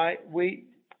reason why we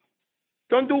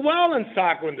don't do well in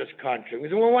soccer in this country.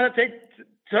 We want to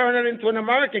turn it into an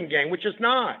American game, which is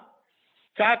not.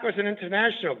 Soccer is an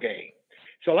international game.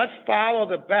 So let's follow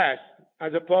the best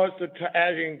as opposed to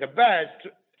asking the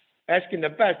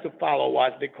best to follow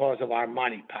us because of our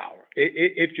money power,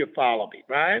 if you follow me,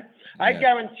 right? Yeah. I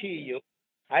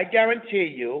guarantee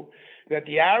you that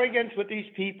the arrogance with these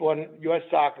people in U.S.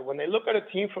 soccer, when they look at a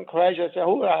team from Croatia, they say,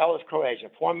 who the hell is Croatia?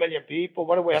 4 million people?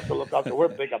 What do we have to look up to? We're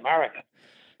big America.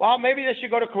 Well, maybe they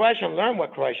should go to Croatia and learn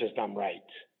what Croatia's done right.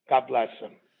 God bless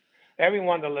them.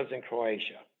 Everyone that lives in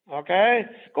Croatia, okay?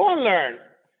 Go and learn.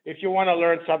 If you want to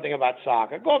learn something about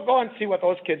soccer, go and see what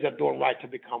those kids are doing right to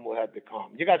become what have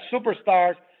become. You got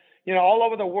superstars, you know, all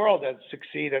over the world that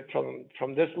succeeded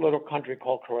from this little country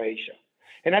called Croatia.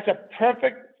 And that's a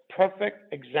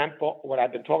perfect example of what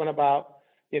I've been talking about,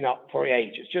 you know, for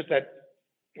ages. Just that,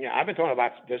 you know, I've been talking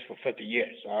about this for 50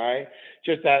 years, all right?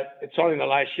 Just that it's only in the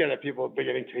last year that people are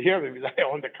beginning to hear me because I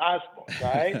own the Cosmos,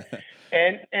 right?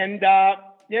 and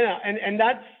you know,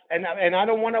 and I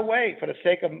don't want to wait for the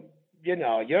sake of, you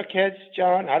know, your kids,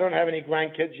 John. I don't have any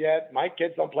grandkids yet. My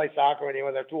kids don't play soccer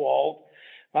anymore. They're too old,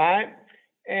 right?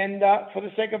 And for the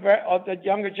sake of the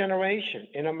younger generation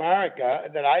in America,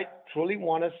 that I truly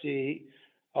want to see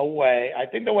a way. I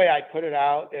think the way I put it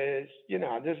out is, you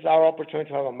know, this is our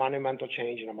opportunity to have a monumental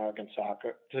change in American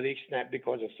soccer to the extent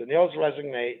because of Sunil's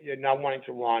resignation, you're not wanting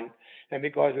to run, and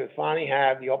because we finally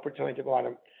have the opportunity to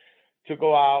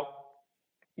go out,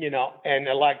 you know, and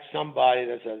elect somebody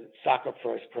that's a soccer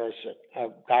first person, a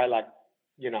guy like,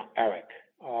 you know, Eric.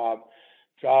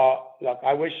 So look,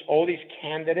 I wish all these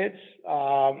candidates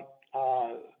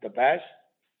the best.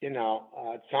 You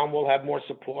know, some will have more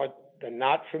support than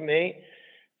not from me,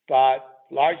 but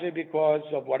largely because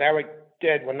of what Eric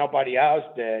did when nobody else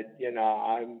did. You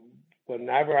know,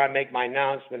 whenever I make my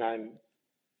announcement, I'm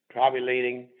probably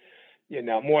leaning, you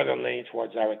know, more than leaning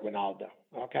towards Eric Ronaldo.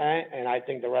 Okay, and I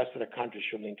think the rest of the country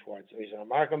should lean towards him. He's an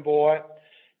American boy,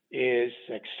 is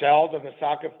excelled in the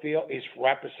soccer field, he's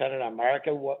represented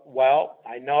America well.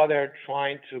 I know they're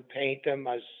trying to paint him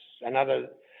as another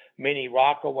mini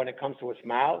Rocco when it comes to his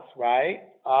mouth, right?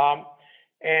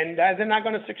 And they're not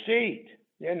going to succeed.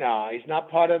 You know, he's not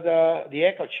part of the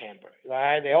echo chamber,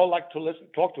 right? They all like to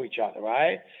talk to each other,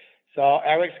 right? So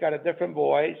Eric's got a different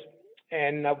voice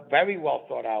and a very well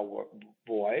thought out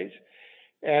voice.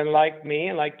 And like me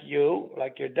and like you,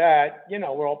 like your dad, you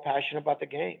know, we're all passionate about the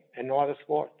game and no other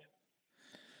sport.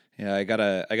 Yeah, I got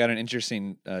an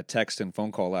interesting text and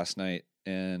phone call last night,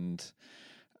 and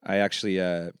I actually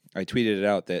I tweeted it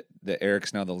out that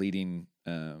Eric's now the leading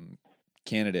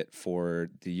candidate for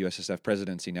the USSF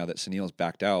presidency now that Sunil's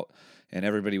backed out, and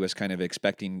everybody was kind of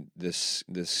expecting this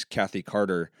Kathy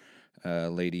Carter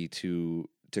lady to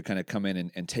kind of come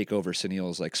in and take over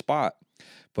Sunil's like spot.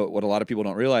 But what a lot of people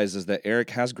don't realize is that Eric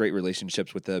has great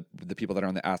relationships with the people that are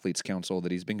on the Athletes Council,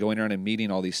 that he's been going around and meeting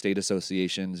all these state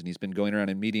associations, and he's been going around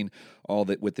and meeting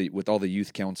with all the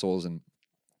youth councils and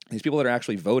these people that are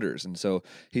actually voters. And so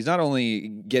he's not only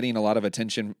getting a lot of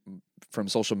attention from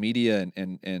social media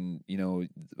and you know,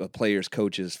 players,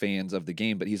 coaches, fans of the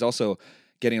game, but he's also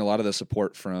getting a lot of the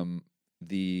support from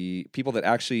the people that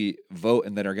actually vote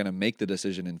and that are going to make the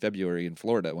decision in February in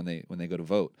Florida when they go to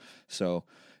vote. So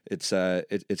it's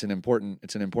an important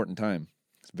time.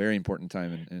 It's a very important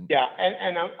time. And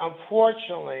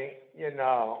unfortunately,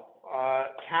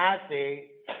 Kathy,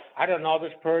 I don't know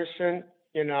this person,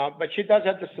 but she does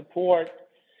have the support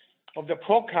of the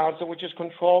Pro Council, which is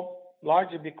controlled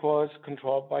largely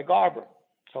controlled by Garber.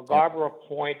 So Yep. Garber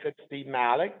appointed Steve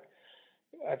Malik.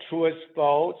 Through his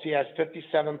votes, he has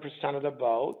 57% of the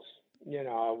votes.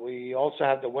 We also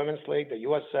have the Women's League, the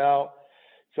USL.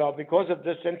 So because of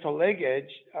this interlinkage,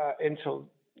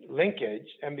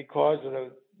 and because of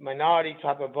the minority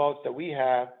type of votes that we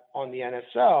have on the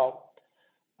NSL,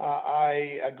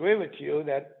 I agree with you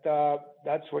that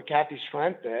that's where Kathy's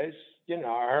strength is,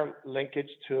 her linkage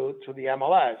to the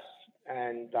MLS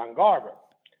and Don Garber.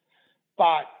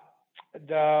 But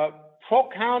the Pro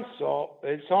Council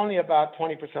is only about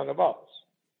 20% of the votes,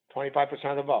 25%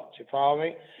 of the votes. You follow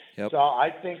me? Yep. So I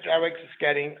think Eric is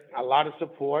getting a lot of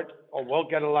support, or will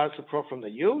get a lot of support from the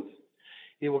youth.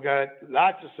 He will get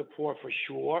lots of support for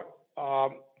sure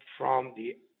from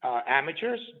the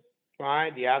amateurs,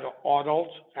 right? The adult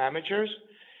amateurs.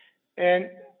 And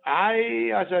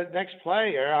I, as a next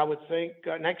player, I would think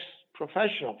next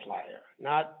professional player,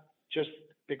 not just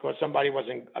because somebody was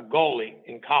a goalie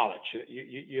in college.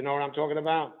 You know what I'm talking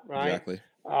about, right? Exactly.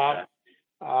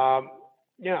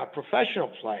 A professional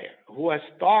player who has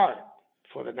starred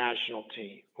for the national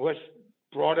team, who has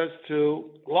brought us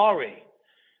to glory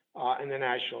in the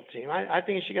national team. I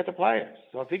think he should get the players.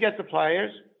 So if he gets the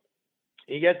players,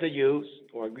 he gets the youth,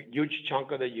 or a huge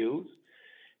chunk of the youth,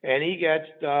 and he gets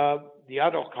the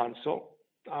other council.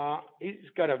 He's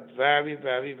got a very,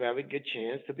 very, very good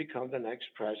chance to become the next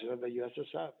president of the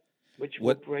USSF, which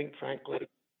will bring, frankly,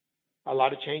 a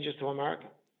lot of changes to America.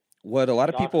 What a lot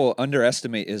of people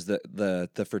underestimate is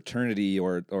the fraternity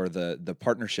or the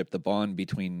partnership, the bond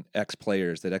between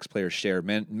ex-players that ex-players share,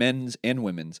 men's and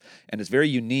women's, and it's very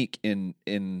unique in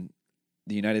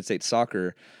the United States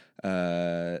soccer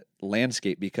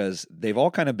landscape because they've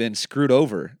all kind of been screwed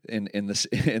over in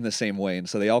the same way, and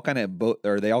so they all kind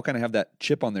of have that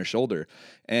chip on their shoulder,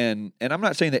 and I'm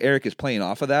not saying that Eric is playing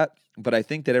off of that, but I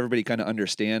think that everybody kind of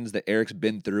understands that Eric's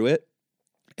been through it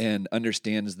and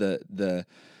understands the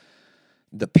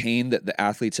pain that the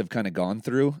athletes have kind of gone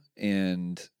through,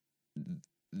 and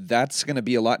that's going to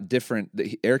be a lot different.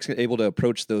 Eric's able to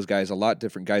approach those guys a lot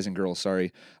different, guys and girls, a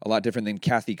lot different than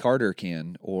Kathy Carter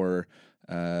can, or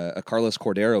a Carlos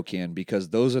Cordero can, because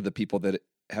those are the people that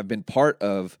have been part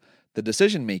of the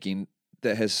decision-making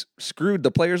that has screwed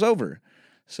the players over.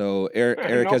 So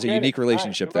Eric has a unique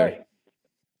relationship there. Right.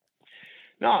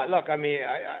 No, look, I mean,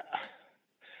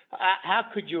 how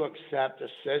could you accept a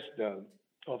system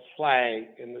of play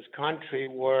in this country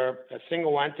where a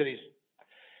single entity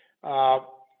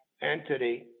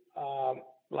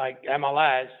like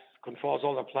MLS controls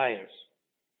all the players,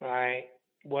 right?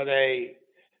 Where they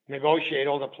negotiate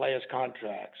all the players'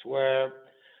 contracts, where,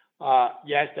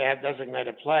 yes, they have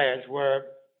designated players, where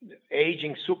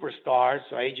aging superstars,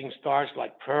 so aging stars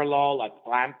like Pirlo, like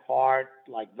Lampard,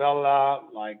 like Villa,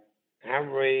 like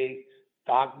Henry,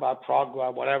 Drogba,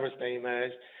 Progba, whatever his name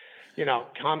is,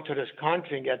 come to this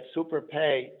country and get super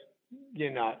paid,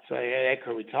 so they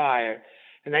could retire.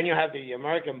 And then you have the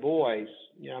American boys,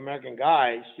 American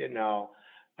guys,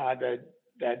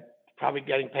 that probably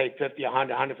getting paid $50,000,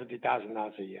 $100,000,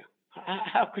 $150,000 a year.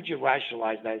 How could you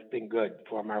rationalize that as being good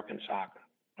for American soccer,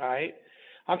 right?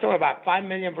 I'm talking about $5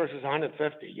 million versus $150.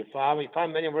 You follow me?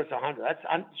 $5 million versus $100. That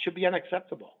should be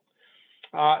unacceptable.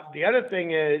 The other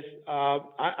thing is,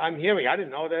 I'm hearing, I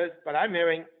didn't know this, but I'm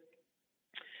hearing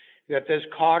that this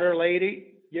Carter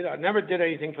lady, never did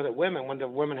anything for the women when the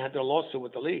women had their lawsuit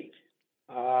with the league.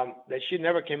 That she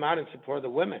never came out in support of the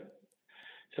women.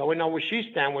 So we know where she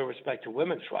stands with respect to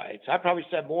women's rights. I probably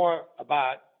said more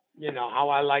about, how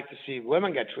I like to see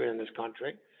women get treated in this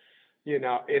country,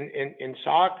 in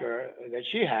soccer that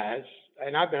she has.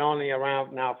 And I've been only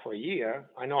around now for a year.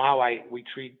 I know how we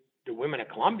treat the women at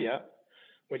Columbia,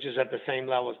 which is at the same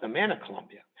level as the men at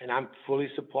Columbia. And I'm fully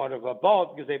supportive of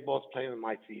both because they both play in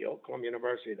my field, Columbia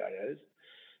University, that is.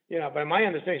 But my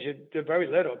understanding is you did very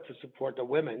little to support the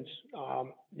women's,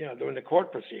 during the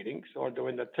court proceedings or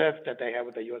during the tiff that they have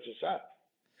with the USSF.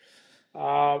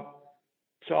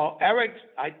 So Eric,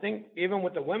 I think even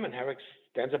with the women, Eric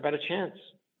stands a better chance.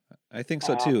 I think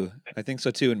so too.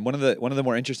 And one of the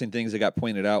more interesting things that got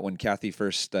pointed out when Kathy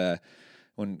first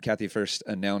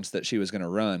announced that she was going to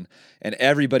run, and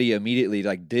everybody immediately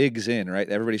digs in, right?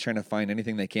 Everybody's trying to find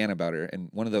anything they can about her. And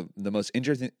one of the most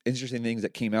interesting things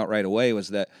that came out right away was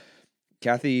that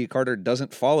Kathy Carter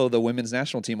doesn't follow the women's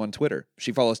national team on Twitter.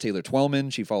 She follows Taylor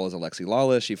Twellman. She follows Alexi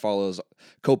Lawless. She follows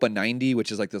Copa 90,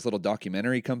 which is like this little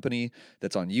documentary company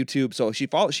that's on YouTube. So she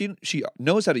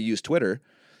knows how to use Twitter,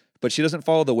 but she doesn't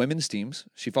follow the women's teams.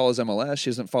 She follows MLS.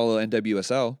 She doesn't follow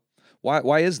NWSL.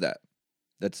 Why is that?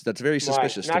 That's very Right.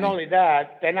 suspicious to Not me. only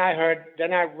that, then I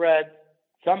read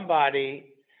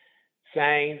somebody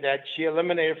saying that she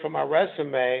eliminated from our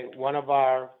resume one of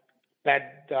our bad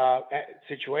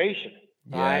situation,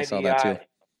 Yeah, I right? saw that too.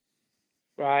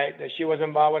 Right, that she was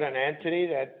involved with an entity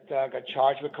that got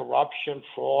charged with corruption,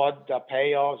 fraud,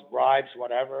 payoffs, bribes,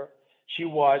 whatever. She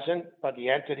wasn't, but the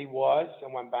entity was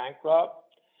and went bankrupt.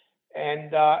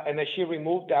 And then she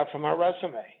removed that from her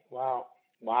resume. Wow,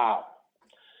 wow.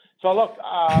 So look,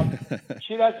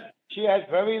 she does. She has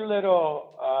very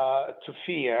little to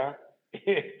fear.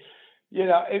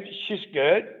 If she's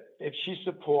good, if she's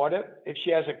supportive, if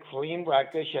she has a clean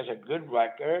record, she has a good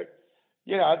record.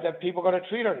 That people are going to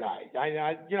treat her nice.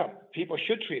 People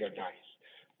should treat her nice.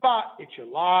 But if you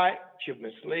lie, if you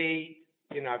mislead,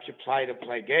 if you try to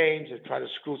play games, if you try to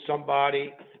screw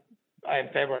somebody in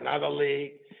favor of another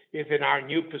league, if in our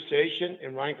new position,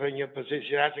 in running for a new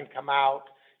position, it hasn't come out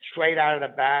straight out of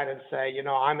the bat and say,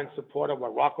 I'm in support of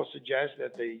what Rocco suggests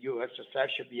that the USSF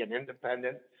should be an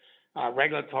independent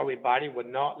regulatory body with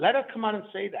no. Let her come out and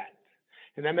say that,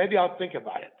 and then maybe I'll think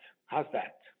about it. How's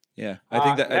that? Yeah, I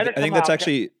think that Let I her think come that's out.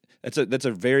 actually that's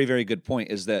a very, very good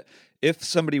point. Is that if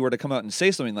somebody were to come out and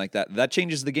say something like that, that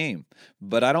changes the game.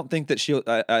 But I don't think that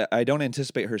I don't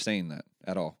anticipate her saying that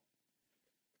at all.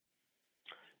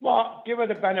 Well, give her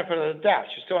the benefit of the doubt.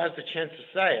 She still has the chance to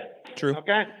say it. True.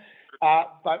 Okay.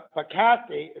 But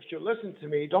Kathy, if you listen to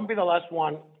me, don't be the last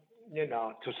one,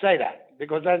 to say that,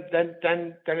 because then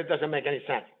it doesn't make any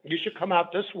sense. You should come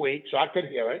out this week so I could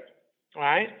hear it. All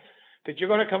right. That you're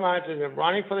going to come out and say, I'm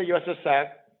running for the USSF.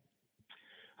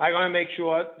 I'm going to make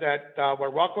sure that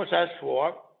what Rocco's asked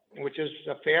for, which is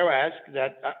a fair ask,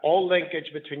 that all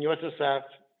linkage between USSF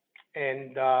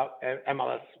and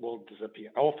MLS will disappear,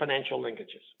 all financial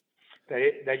linkages.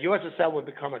 That USSF will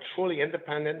become a truly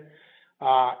independent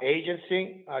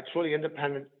agency, a truly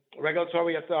independent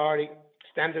regulatory authority,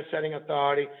 standard setting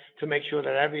authority, to make sure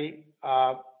that every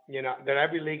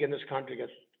league in this country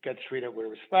gets treated with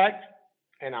respect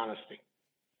and honesty.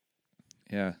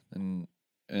 Yeah,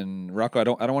 and Rocco, I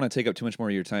don't want to take up too much more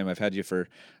of your time. I've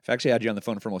actually had you on the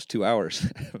phone for almost 2 hours,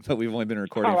 but we've only been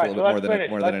recording for a little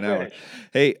bit more than an hour.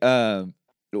 Hey,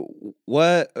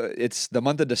 it's the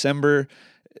month of December.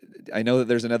 I know that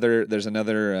there's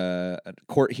another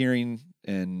court hearing,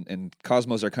 and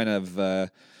Cosmos are kind of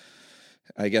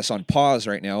I guess on pause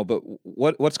right now. But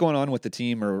what's going on with the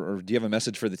team, or do you have a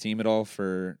message for the team at all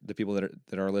for the people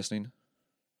that are listening?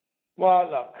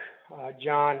 Well, look,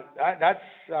 John, that's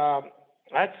a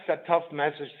tough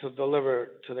message to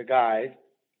deliver to the guys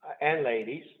and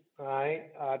ladies,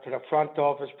 right? To the front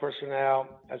office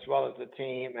personnel as well as the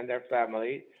team and their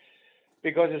families,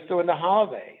 because it's during the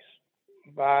holidays.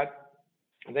 But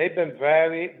they've been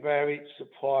very, very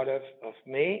supportive of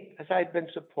me, as I've been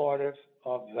supportive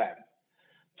of them.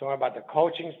 Talking about the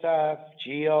coaching staff,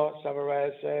 Gio,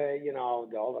 Savarese,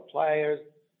 all the players,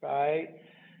 right?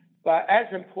 But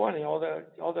as importantly, all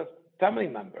the family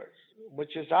members,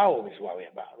 which is I always worry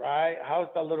about, right? How's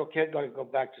the little kid going to go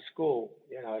back to school?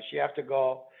 She have to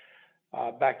go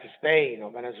back to Spain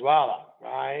or Venezuela,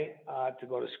 right? To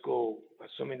go to school,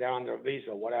 assuming they're under a visa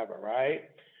or whatever, right?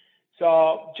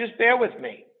 So just bear with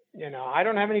me. I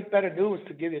don't have any better news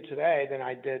to give you today than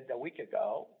I did a week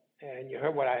ago. And you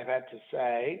heard what I had to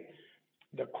say.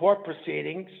 The court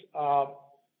proceedings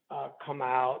come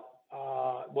out,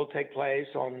 will take place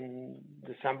on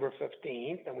December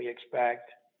 15th, and we expect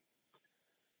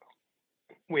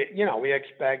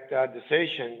a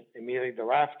decision immediately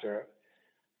thereafter,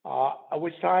 at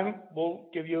which time we'll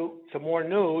give you some more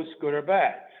news, good or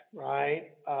bad,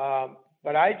 right?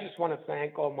 But I just want to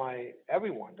thank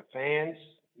everyone, the fans,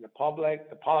 the public,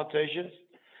 the politicians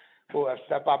who have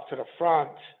stepped up to the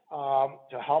front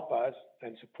to help us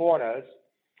and support us.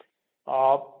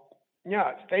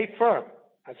 Stay firm,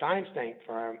 as I'm staying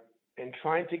firm, in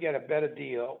trying to get a better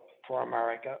deal for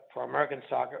America, for American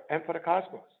soccer, and for the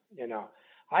Cosmos.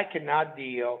 I cannot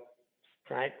deal,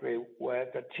 frankly,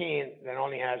 with a team that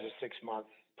only has a 6-month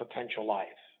potential life.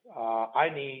 I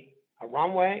need a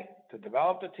runway to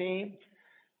develop the team,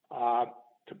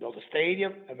 to build a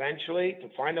stadium eventually, to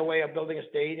find a way of building a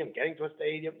stadium, getting to a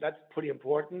stadium. That's pretty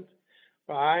important,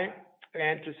 right?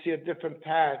 And to see a different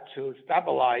path to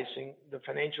stabilizing the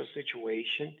financial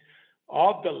situation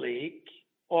of the league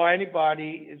or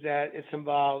anybody that is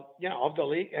involved, of the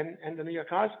league and the New York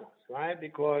Cosmos, right?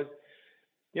 Because,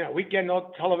 we get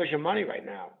no television money right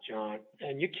now, John,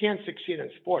 and you can't succeed in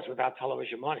sports without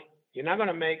television money. You're not going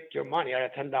to make your money out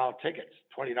of $10 tickets,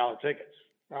 $20 tickets,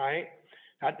 right?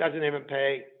 That doesn't even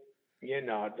pay,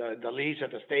 the lease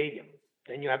at the stadium.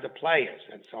 Then you have the players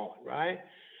and so on, right?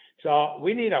 So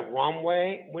we need a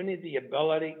runway. We need the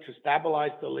ability to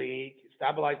stabilize the league,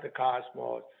 stabilize the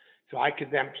Cosmos, so I could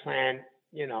then plan,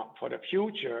 for the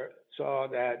future, so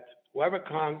that whoever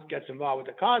comes gets involved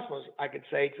with the Cosmos, I could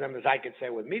say to them, as I could say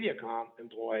with MediaCom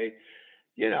employee,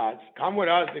 come with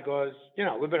us because,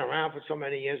 we've been around for so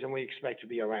many years and we expect to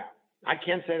be around. I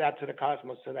can't say that to the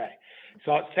Cosmos today.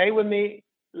 So stay with me,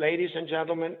 ladies and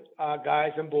gentlemen,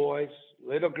 guys and boys,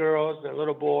 little girls and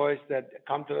little boys that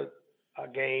come to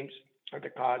games at the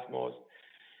Cosmos,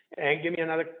 and give me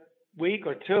another week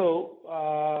or two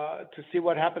to see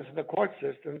what happens in the court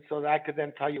system, so that I could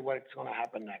then tell you what's going to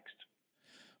happen next.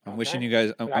 I'm wishing you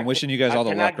guys. I'm wishing you guys all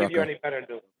the luck, Rocco. I cannot give you any better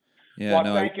news. Yeah,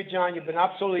 well, thank you, John. You've been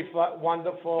absolutely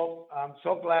wonderful. I'm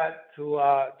so glad to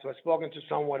have spoken to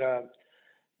someone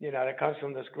that comes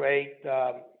from this great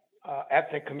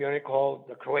ethnic community called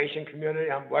the Croatian community.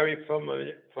 I'm very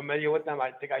familiar with them.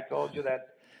 I think I told you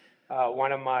that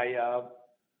one of my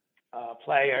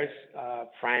players,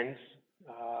 friends,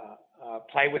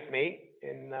 played with me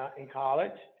in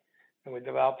college, and we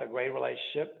developed a great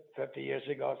relationship 50 years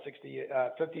ago,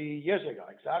 50 years ago,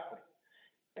 exactly.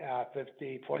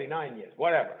 49 years,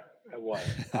 whatever it was.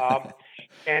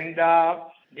 And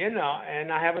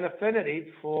I have an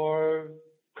affinity for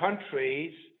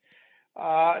countries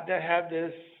that have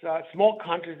this, small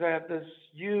countries that have this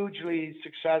hugely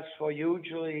successful,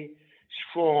 hugely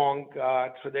strong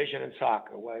tradition in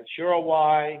soccer. Well, it's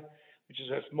Uruguay, which is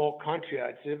a small country.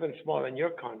 It's even smaller than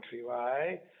your country,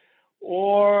 right?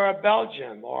 Or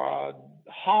Belgium or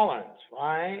Holland,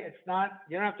 right? It's not,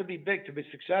 you don't have to be big to be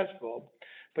successful,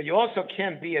 but you also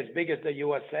can't be as big as the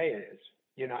USA is,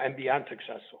 and be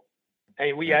unsuccessful.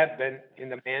 And we have been in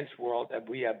the men's world, and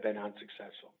we have been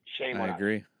unsuccessful. Shame on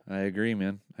us. I agree,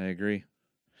 man. I agree.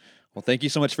 Well, thank you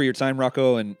so much for your time,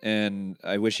 Rocco, and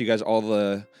I wish you guys all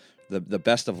the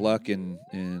best of luck in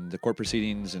the court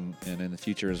proceedings and in the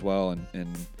future as well,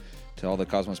 and to all the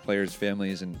Cosmos players,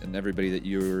 families, and everybody that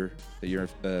you're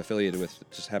affiliated with.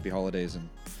 Just happy holidays and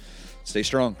stay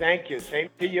strong. Thank you. Same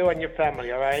to you and your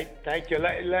family. All right. Thank you,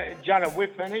 John. Are we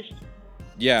finished?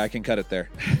 Yeah, I can cut it there.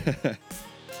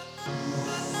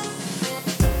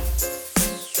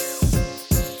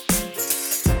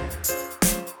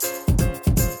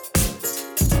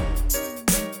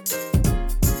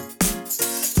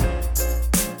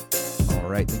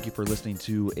 Thank you for listening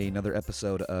to another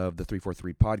episode of the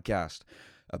 343 podcast.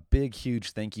 A big,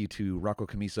 huge thank you to Rocco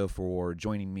Commisso for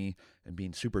joining me and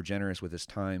being super generous with his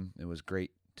time. It was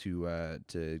great to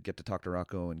get to talk to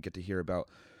Rocco and get to hear about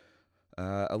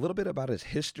a little bit about his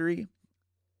history.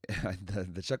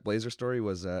 The Chuck Blazer story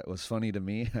was funny to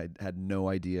me. I had no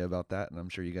idea about that, and I'm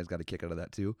sure you guys got a kick out of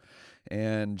that too.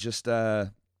 And just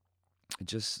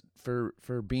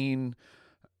for being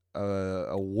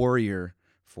a warrior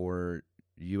for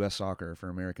U.S. soccer, for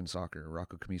American soccer.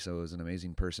 Rocco Commisso is an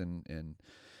amazing person, and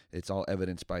it's all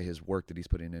evidenced by his work that he's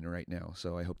putting in right now.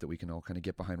 So I hope that we can all kind of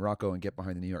get behind Rocco and get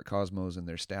behind the New York Cosmos and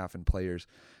their staff and players,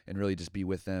 and really just be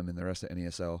with them and the rest of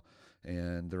NASL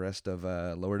and the rest of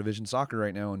lower division soccer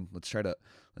right now. And let's try to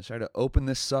open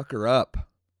this sucker up.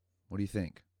 What do you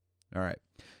think? All right.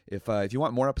 If you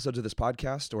want more episodes of this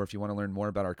podcast, or if you want to learn more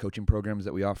about our coaching programs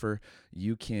that we offer,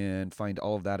 you can find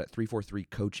all of that at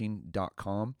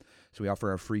 343coaching.com. So we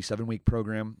offer our free 7-week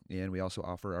program, and we also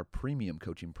offer our premium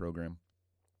coaching program.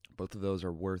 Both of those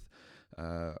are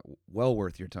well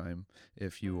worth your time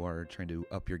if you are trying to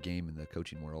up your game in the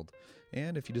coaching world.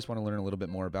 And if you just want to learn a little bit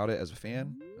more about it as a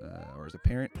fan or as a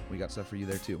parent, we got stuff for you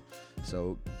there too.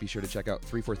 So be sure to check out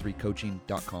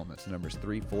 343coaching.com. That's the numbers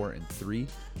 3, 4, and 3,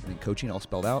 and then coaching all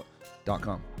spelled out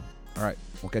 .com. All right,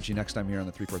 we'll catch you next time here on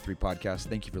the 343 podcast.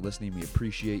 Thank you for listening. We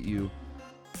appreciate you.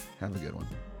 Have a good one.